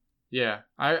 Exactly. Yeah.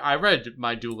 I read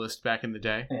My Duelist back in the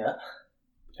day. Yeah.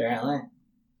 Apparently.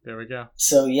 There we go.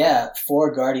 So yeah,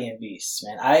 4 Guardian Beasts,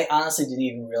 man. I honestly didn't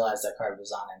even realize that card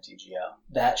was on MTGO.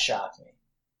 That shocked me.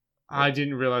 I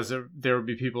didn't realize that there would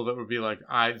be people that would be like,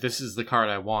 this is the card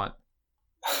I want.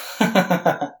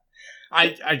 I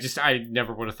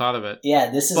never would have thought of it. Yeah,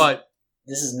 this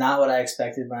is not what I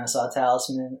expected when I saw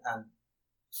Talisman. I'm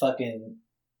fucking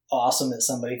awesome that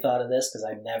somebody thought of this, because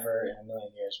I never in a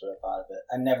million years would have thought of it.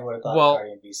 I never would have thought of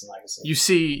Guardian Beast and Legacy. You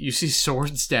see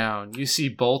Swords Down, you see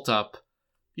Bolt Up,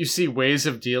 you see ways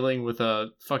of dealing with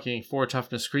a fucking 4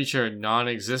 toughness creature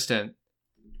non-existent.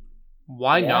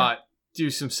 Why not do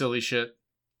some silly shit?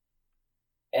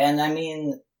 And I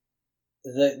mean,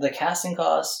 the casting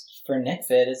cost for Nick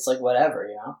Fit, it's like whatever,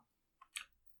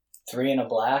 3 and a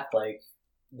black, like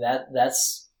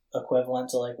that's equivalent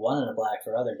to like 1 and a black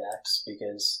for other decks,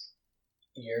 because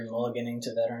you're mulliganing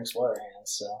to Veteran Explorer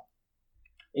hands. So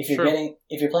if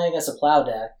you're playing against a plow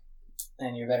deck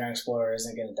and your Veteran Explorer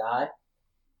isn't going to die,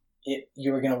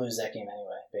 you were going to lose that game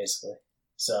anyway, basically.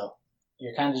 So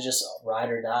you're kind of just ride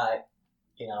or die,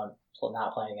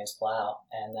 not playing against plow,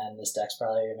 and then this deck's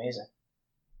probably amazing.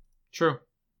 True.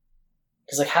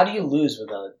 Because how do you lose with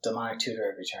a Demonic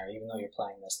Tutor every turn, even though you're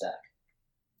playing this deck?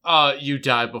 You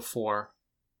die before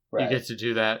Right. you get to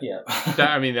do that. Yeah.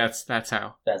 That's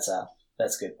how. That's how.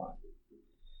 That's a good point.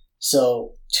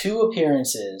 So 2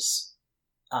 appearances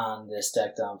on this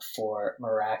deck dump for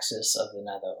Meraxis of the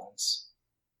Netherlands.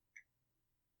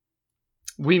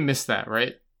 We missed that,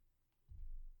 right?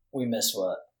 We missed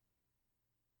what?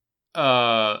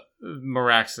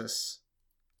 Meraxis.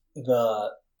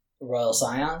 The Royal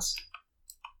Scions?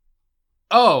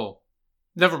 Oh,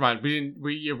 never mind.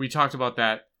 We talked about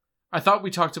that. I thought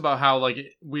we talked about how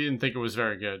we didn't think it was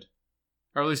very good,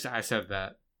 or at least I said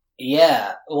that.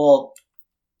 Yeah. Well,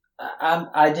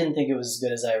 I didn't think it was as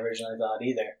good as I originally thought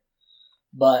either.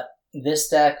 But this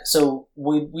deck, so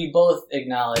we both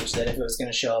acknowledged that if it was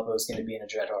going to show up, it was going to be in a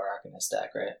Dreadhorde Arcanist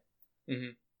deck, right?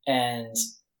 Mm-hmm. And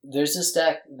there's this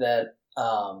deck that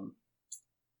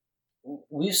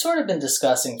we've sort of been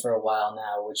discussing for a while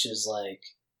now, which is like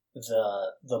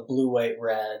the blue white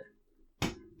red.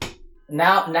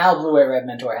 Now blue white red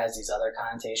Mentor has these other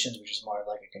connotations, which is more of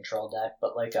like a control deck,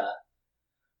 but like a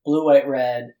blue white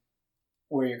red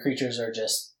where your creatures are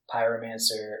just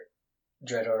Pyromancer,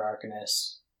 Dreadhorde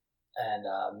Arcanist, and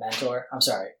Mentor. I'm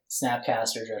sorry,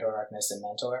 Snapcaster, Dreadhorde Arcanist, and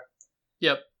Mentor.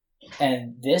 Yep.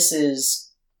 And this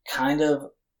is kind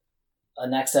of a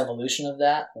next evolution of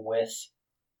that with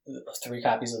 3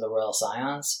 copies of the Royal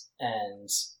Scions and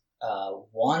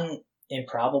 1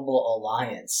 improbable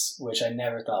alliance, which I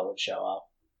never thought would show up.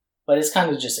 But it's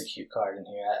kind of just a cute card in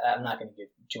here. I'm not going to give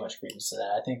too much credence to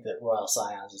that. I think that Royal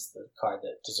Scions is the card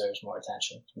that deserves more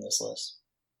attention from this list.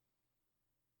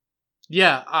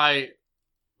 Yeah, I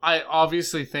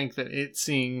obviously think that it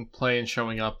seeing play and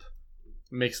showing up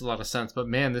makes a lot of sense. But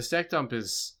man, this deck dump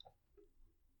is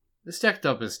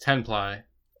 10-ply.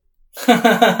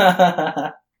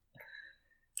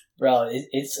 Bro,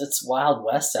 it's Wild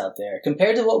West out there.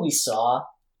 Compared to what we saw,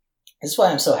 this is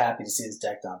why I'm so happy to see this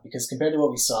deck dump, because compared to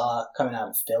what we saw coming out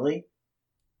of Philly,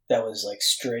 that was like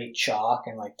straight chalk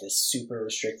and like this super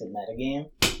restricted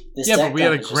metagame. But we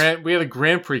had a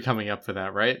Grand Prix coming up for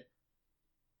that, right?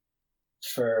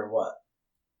 For what?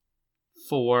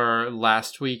 For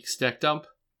last week's deck dump?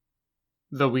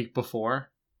 The week before?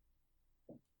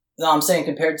 No, I'm saying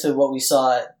compared to what we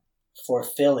saw for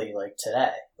Philly, like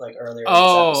today, like earlier.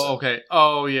 Oh, okay.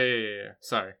 Oh, yeah.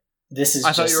 Sorry.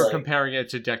 I thought you were comparing it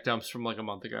to deck dumps from like a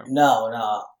month ago. No.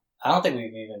 I don't think I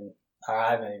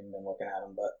haven't even been looking at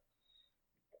them, but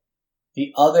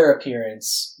the other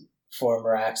appearance for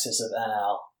Meraxis of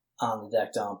NL on the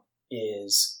deck dump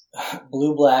is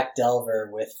blue-black Delver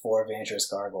with 4 Vantress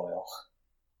Gargoyle.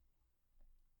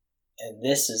 And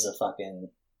this is a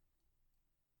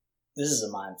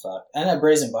mindfuck. And a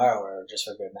Brazen Borrower, just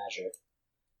for good measure.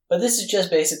 But this is just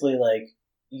basically like,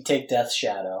 you take Death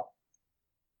Shadow,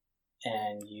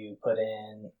 and you put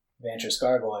in Vantress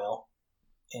Gargoyle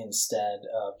instead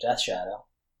of Death Shadow,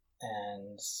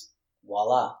 and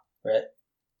voila, right?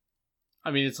 I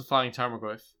mean, it's a flying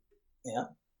Tarmogoyf. Yeah.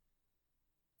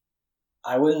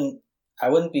 I wouldn't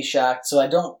be shocked. So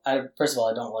first of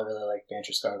all, I don't really like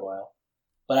Vantress Gargoyle,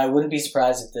 but I wouldn't be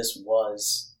surprised if this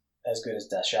was as good as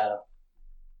Death Shadow.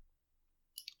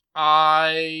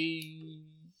 I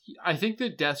think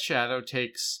that Death Shadow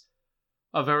takes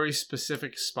a very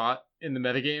specific spot in the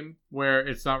metagame where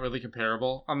it's not really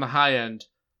comparable. On the high end,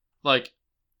 like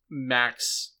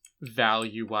max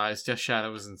value wise, Death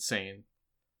Shadow is insane.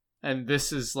 And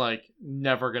this is like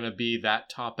never gonna be that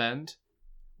top end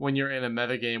when you're in a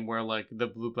metagame where like the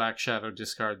blue-black shadow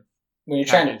discard. When you're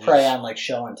trying to prey on like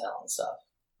show and tell and stuff.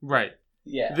 Right.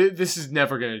 Yeah. This is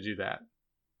never gonna do that.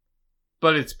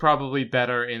 But it's probably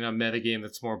better in a metagame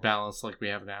that's more balanced like we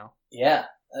have now. Yeah.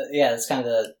 That's kind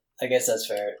of, I guess that's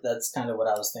fair. That's kind of what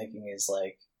I was thinking is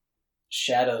like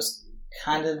Shadow's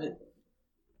kind of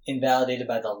invalidated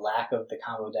by the lack of the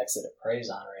combo decks that it preys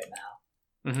on right now.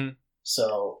 Mm-hmm.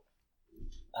 So,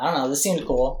 I don't know. This seemed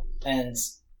cool. And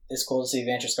it's cool to see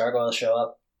Vantress Gargoyle show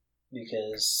up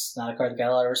because it's not a card that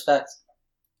got a lot of respect.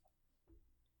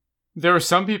 There were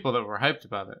some people that were hyped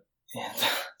about it. Yeah,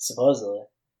 supposedly.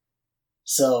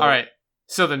 So, all right.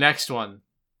 So the next one.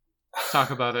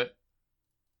 Talk about it.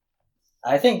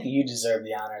 I think you deserve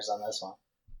the honors on this one.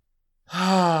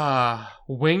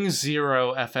 Wing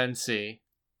Zero FNC.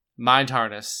 Mind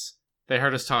Harness. They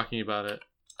heard us talking about it.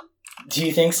 Do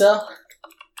you think so?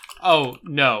 Oh,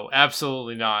 no.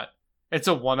 Absolutely not. It's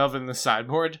a one of in the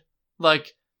sideboard.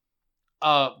 Like,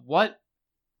 what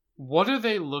are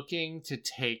they looking to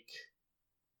take?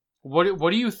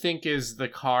 What do you think is the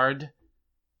card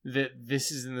that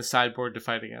this is in the sideboard to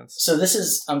fight against? So this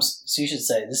is, so you should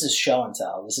say, this is show and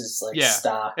tell. This is like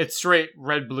stock. It's straight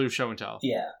red-blue show and tell.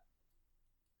 Yeah.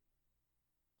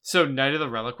 So Knight of the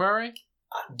Reliquary?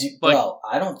 Bro,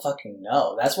 I don't fucking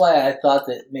know. That's why I thought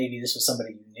that maybe this was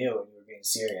somebody you knew and you were being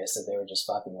serious, that they were just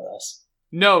fucking with us.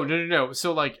 No.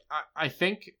 So, like, I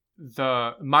think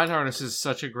the Mind Harness is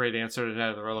such a great answer to Night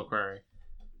of the Reliquary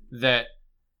that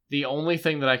the only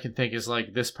thing that I can think is,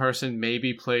 like, this person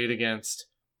maybe played against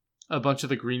a bunch of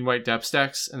the green-white depths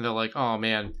decks, and they're like, oh,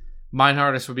 man, Mind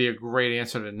Harness would be a great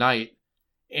answer to Night.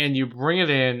 And you bring it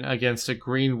in against a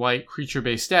green-white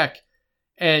creature-based deck,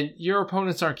 and your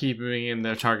opponents aren't keeping in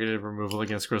their targeted removal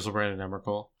against Grizzlebrand and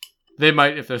Emrakul. They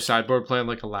might if their sideboard plan,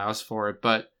 like, allows for it,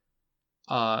 but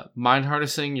Mind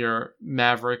Harnessing your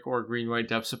Maverick or green-white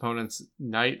depths opponent's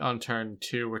Night on turn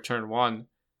 2 or turn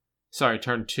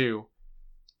 2,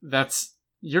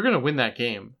 you're going to win that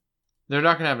game. They're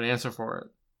not going to have an answer for it.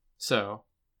 So.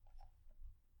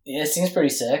 Yeah, it seems pretty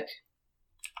sick.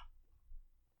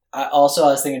 I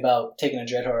was thinking about taking a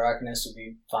Dreadhorde Arcanist would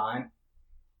be fine.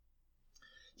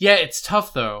 Yeah, it's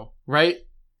tough though, right?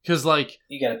 Because, like,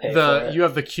 you gotta pay for it. You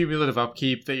have the cumulative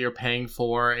upkeep that you're paying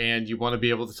for, and you want to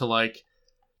be able to, like,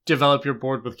 develop your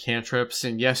board with cantrips,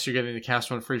 and yes, you're getting to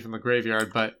cast one free from the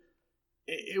graveyard, but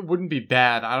it wouldn't be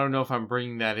bad. I don't know if I'm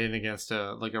bringing that in against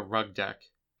a rug deck.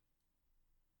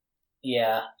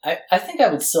 Yeah, I think I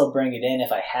would still bring it in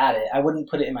if I had it. I wouldn't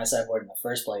put it in my sideboard in the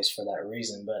first place for that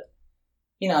reason, but,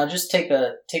 you know, just take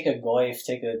a Goyf,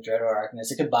 take a Dreadhorde Arcanist.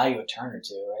 It could buy you a turn or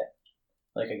two, right?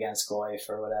 Like against Goyf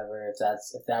or whatever, if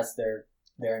that's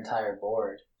their entire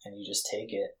board, and you just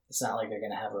take it. It's not like they're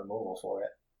going to have removal for it.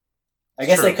 I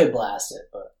guess they could blast it,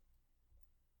 but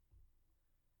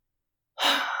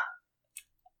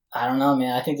I don't know,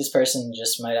 man. I think this person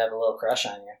just might have a little crush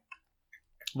on you.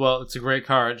 Well, it's a great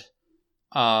card.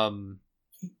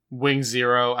 Wing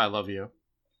Zero, I love you.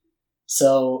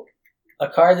 So, a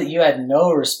card that you had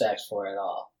no respect for at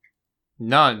all.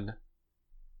 None.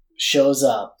 Shows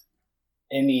up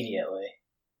immediately.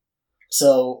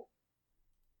 So,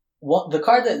 the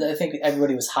card that I think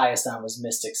everybody was highest on was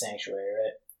Mystic Sanctuary,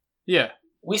 right? Yeah.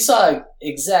 We saw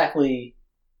exactly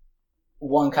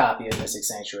one copy of Mystic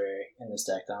Sanctuary in this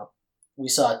deck dump. We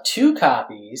saw 2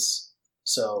 copies,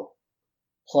 so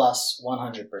plus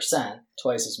 100%,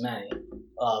 twice as many,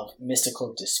 of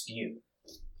Mystical Dispute.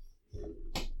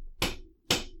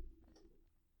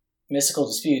 Mystical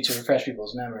Dispute, to refresh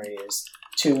people's memory, is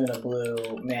 2 in a blue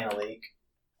mana leak,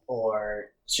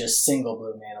 or just single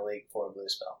blue mana leak for a blue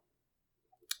spell.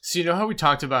 So you know how we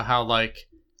talked about how, like,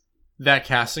 that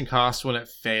casting cost when it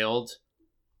failed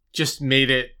just made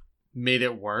it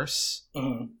worse?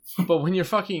 Mm-hmm. But when you're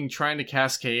fucking trying to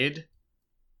cascade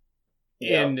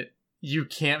and you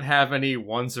can't have any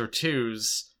 1s or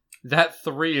 2s, that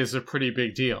 3 is a pretty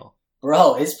big deal.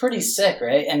 Bro, it's pretty sick,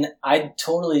 right? And I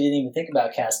totally didn't even think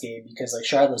about Cascade because, like,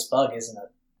 Shardless Bug isn't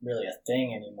really a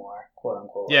thing anymore,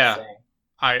 quote-unquote. Yeah, thing.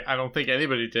 I don't think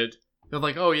anybody did. They're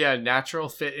like, oh yeah, natural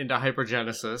fit into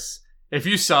Hypergenesis. If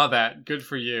you saw that, good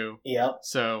for you. Yep.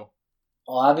 So.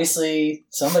 Well, obviously,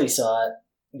 somebody saw it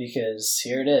because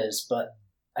here it is. But,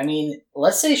 I mean,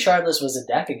 let's say Shardless was a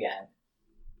deck again.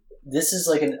 This is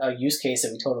like a use case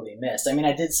that we totally missed. I mean,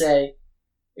 I did say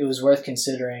it was worth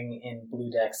considering in blue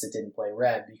decks that didn't play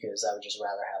red because I would just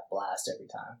rather have Blast every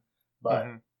time. But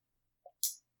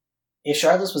if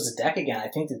Shardless was a deck again, I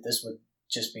think that this would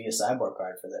just be a sideboard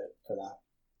card for them.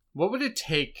 What would it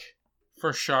take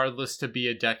for Shardless to be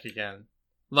a deck again?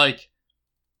 Like,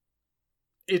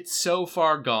 it's so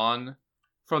far gone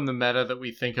from the meta that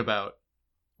we think about.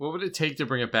 What would it take to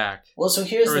bring it back? Well, so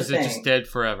here's the thing. Or is it just dead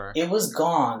forever? It was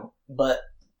gone, but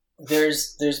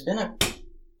there's been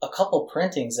a couple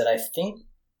printings that I think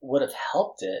would have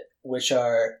helped it, which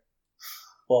are,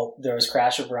 well, there was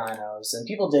Crash of Rhinos, and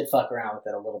people did fuck around with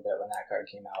it a little bit when that card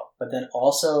came out. But then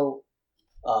also,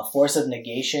 Force of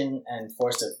Negation and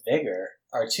Force of Vigor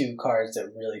are 2 cards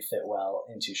that really fit well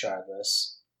into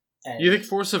Shardless. And you think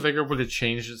Force of Vigor would have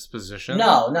changed its position?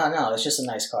 No. It's just a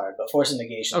nice card, but Force of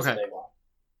Negation is a big one.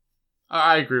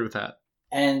 I agree with that.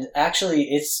 And actually,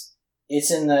 it's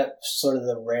in the sort of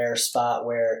the rare spot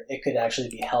where it could actually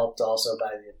be helped also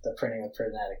by the printing of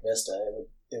Prismatic Vista.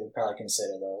 It would probably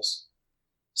consider those.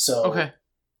 So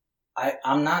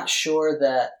I'm not sure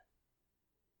that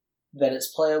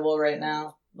it's playable right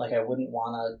now. Like, I wouldn't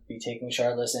want to be taking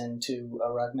Shardless into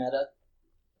a rug meta.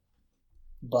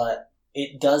 But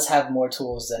it does have more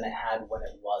tools than it had when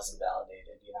it was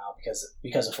invalidated, you know,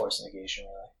 because of Force of Negation,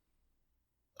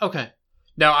 really. Okay.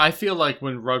 Now, I feel like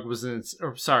when Shardless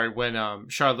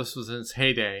was in its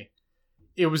heyday,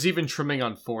 it was even trimming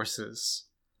on forces.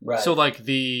 Right. So, like,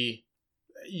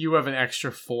 you have an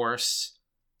extra force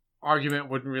argument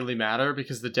wouldn't really matter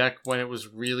because the deck, when it was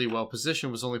really well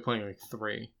positioned, was only playing like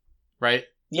 3, right?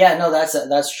 Yeah, no,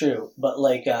 that's true. But,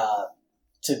 like,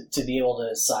 to be able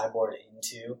to sideboard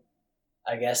into.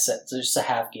 I guess just a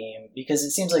half game, because it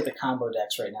seems like the combo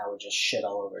decks right now would just shit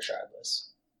all over Shardless.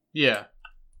 Yeah.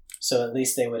 So at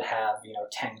least they would have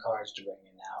 10 cards to bring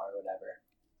in now or whatever.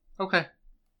 Okay.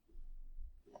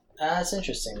 That's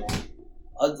interesting, man.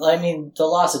 I mean, the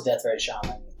loss of Deathrite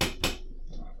Shaman.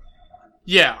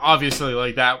 Yeah, obviously,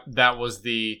 like that was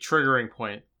the triggering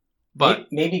point.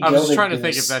 But maybe I was Gilded trying to Goose.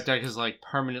 think if that deck is like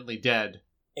permanently dead.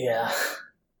 Yeah.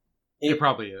 It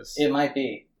probably is. It might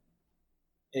be.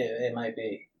 It might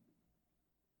be.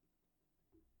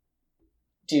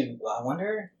 Dude, I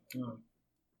wonder.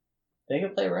 They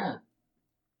could play Ren.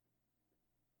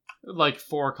 Like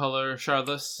 4-color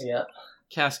Shardless. Yep.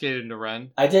 Cascaded into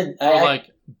Ren. I did. Or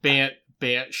like Bant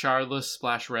Shardless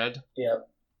splash red. Yep.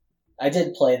 I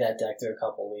did play that deck through a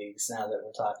couple leagues. Now that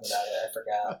we're talking about it, I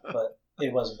forgot, but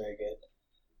it wasn't very good.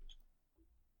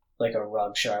 Like a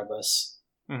rug Shardless.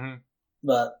 Mm-hmm.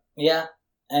 But yeah.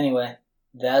 Anyway,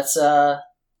 that's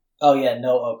Oh yeah,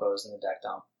 no Okos in the deck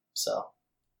dump. So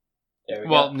there we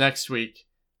go. Well, next week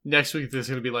there's going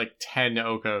to be like 10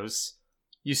 Okos.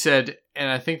 You said, and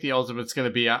I think the ultimate's going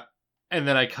to be, and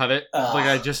then I cut it.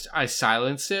 I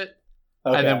silenced it,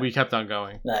 okay. And then we kept on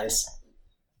going. Nice.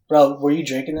 Bro, were you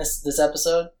drinking this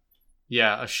episode?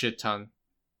 Yeah, a shit ton.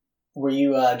 Were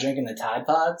you drinking the Tide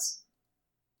Pods?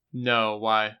 No,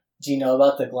 why? Do you know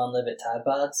about the Glenlivet Tide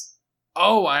Pods?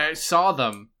 Oh, I saw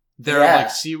them. They're like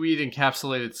seaweed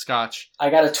encapsulated scotch. I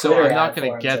got a Twitter. So I'm not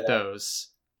going to get those.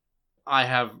 I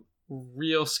have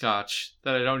real scotch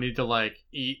that I don't need to like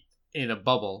eat in a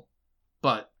bubble.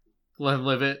 But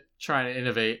Glenlivet, trying to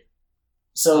innovate.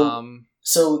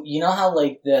 So you know how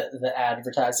like the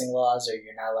advertising laws are,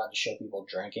 you're not allowed to show people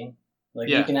drinking? Like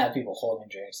you can have people holding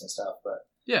drinks and stuff, but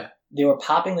they were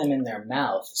popping them in their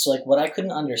mouth. So like what I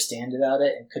couldn't understand about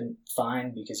it and couldn't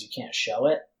find because you can't show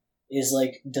it is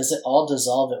like, does it all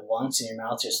dissolve at once and your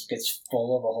mouth just gets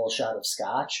full of a whole shot of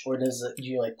scotch, or does it,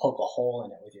 you like poke a hole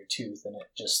in it with your tooth and it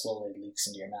just slowly leaks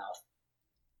into your mouth?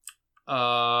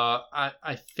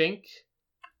 I think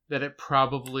that it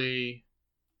probably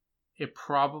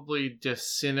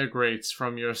disintegrates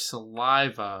from your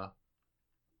saliva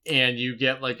and you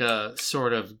get like a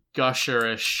sort of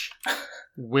gusherish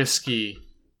whiskey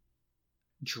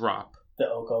drop. The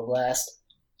Oko Blast?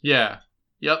 Yeah.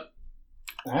 Yep.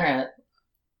 Alright.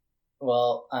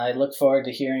 Well, I look forward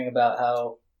to hearing about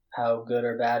how good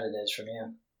or bad it is from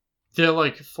you. They're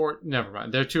like never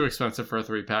mind. They're too expensive for a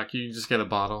 3-pack. You can just get a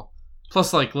bottle.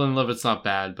 Plus, like, Glenlivet's not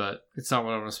bad, but it's not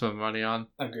what I want to spend money on.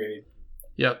 Agreed.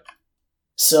 Yep.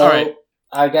 So, right.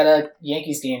 I got a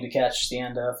Yankees game to catch the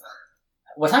end of.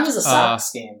 What time is the Sox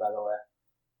game, by the way?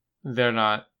 They're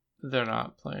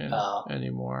not playing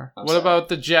anymore. I'm what sorry. About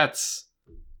the Jets?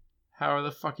 How are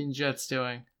the fucking Jets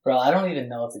doing? Bro, I don't even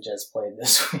know if the Jets played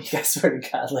this week. I swear to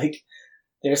God, like,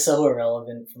 they're so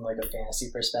irrelevant from like a fantasy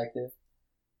perspective.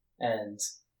 And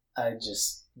I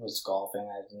just was golfing.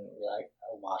 I didn't really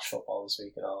watch football this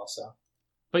week at all. So,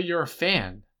 but you're a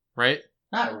fan, right?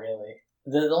 Not really.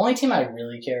 The only team I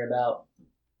really care about,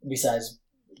 besides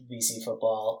BC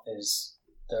football, is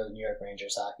the New York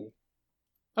Rangers hockey.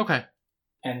 Okay.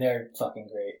 And they're fucking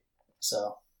great.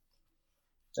 So,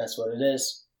 that's what it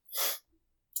is.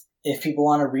 If people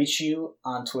want to reach you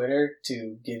on Twitter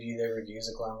to give you their reviews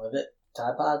of Glenlivet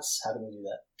Tide Pods, how can we do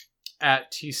that?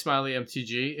 At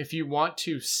TSmileyMTG. If you want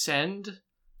to send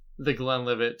the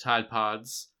Glenlivet Tide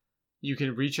Pods, you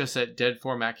can reach us at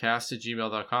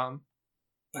deadformatcast@gmail.com.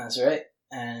 That's right.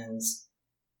 And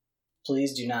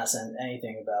please do not send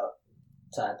anything about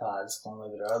Tide Pods,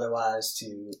 Glenlivet or otherwise,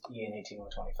 to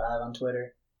Ian18125 on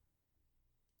Twitter.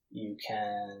 You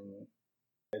can...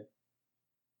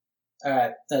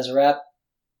 Alright, that's a wrap.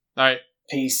 Alright.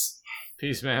 Peace.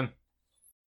 Peace, man.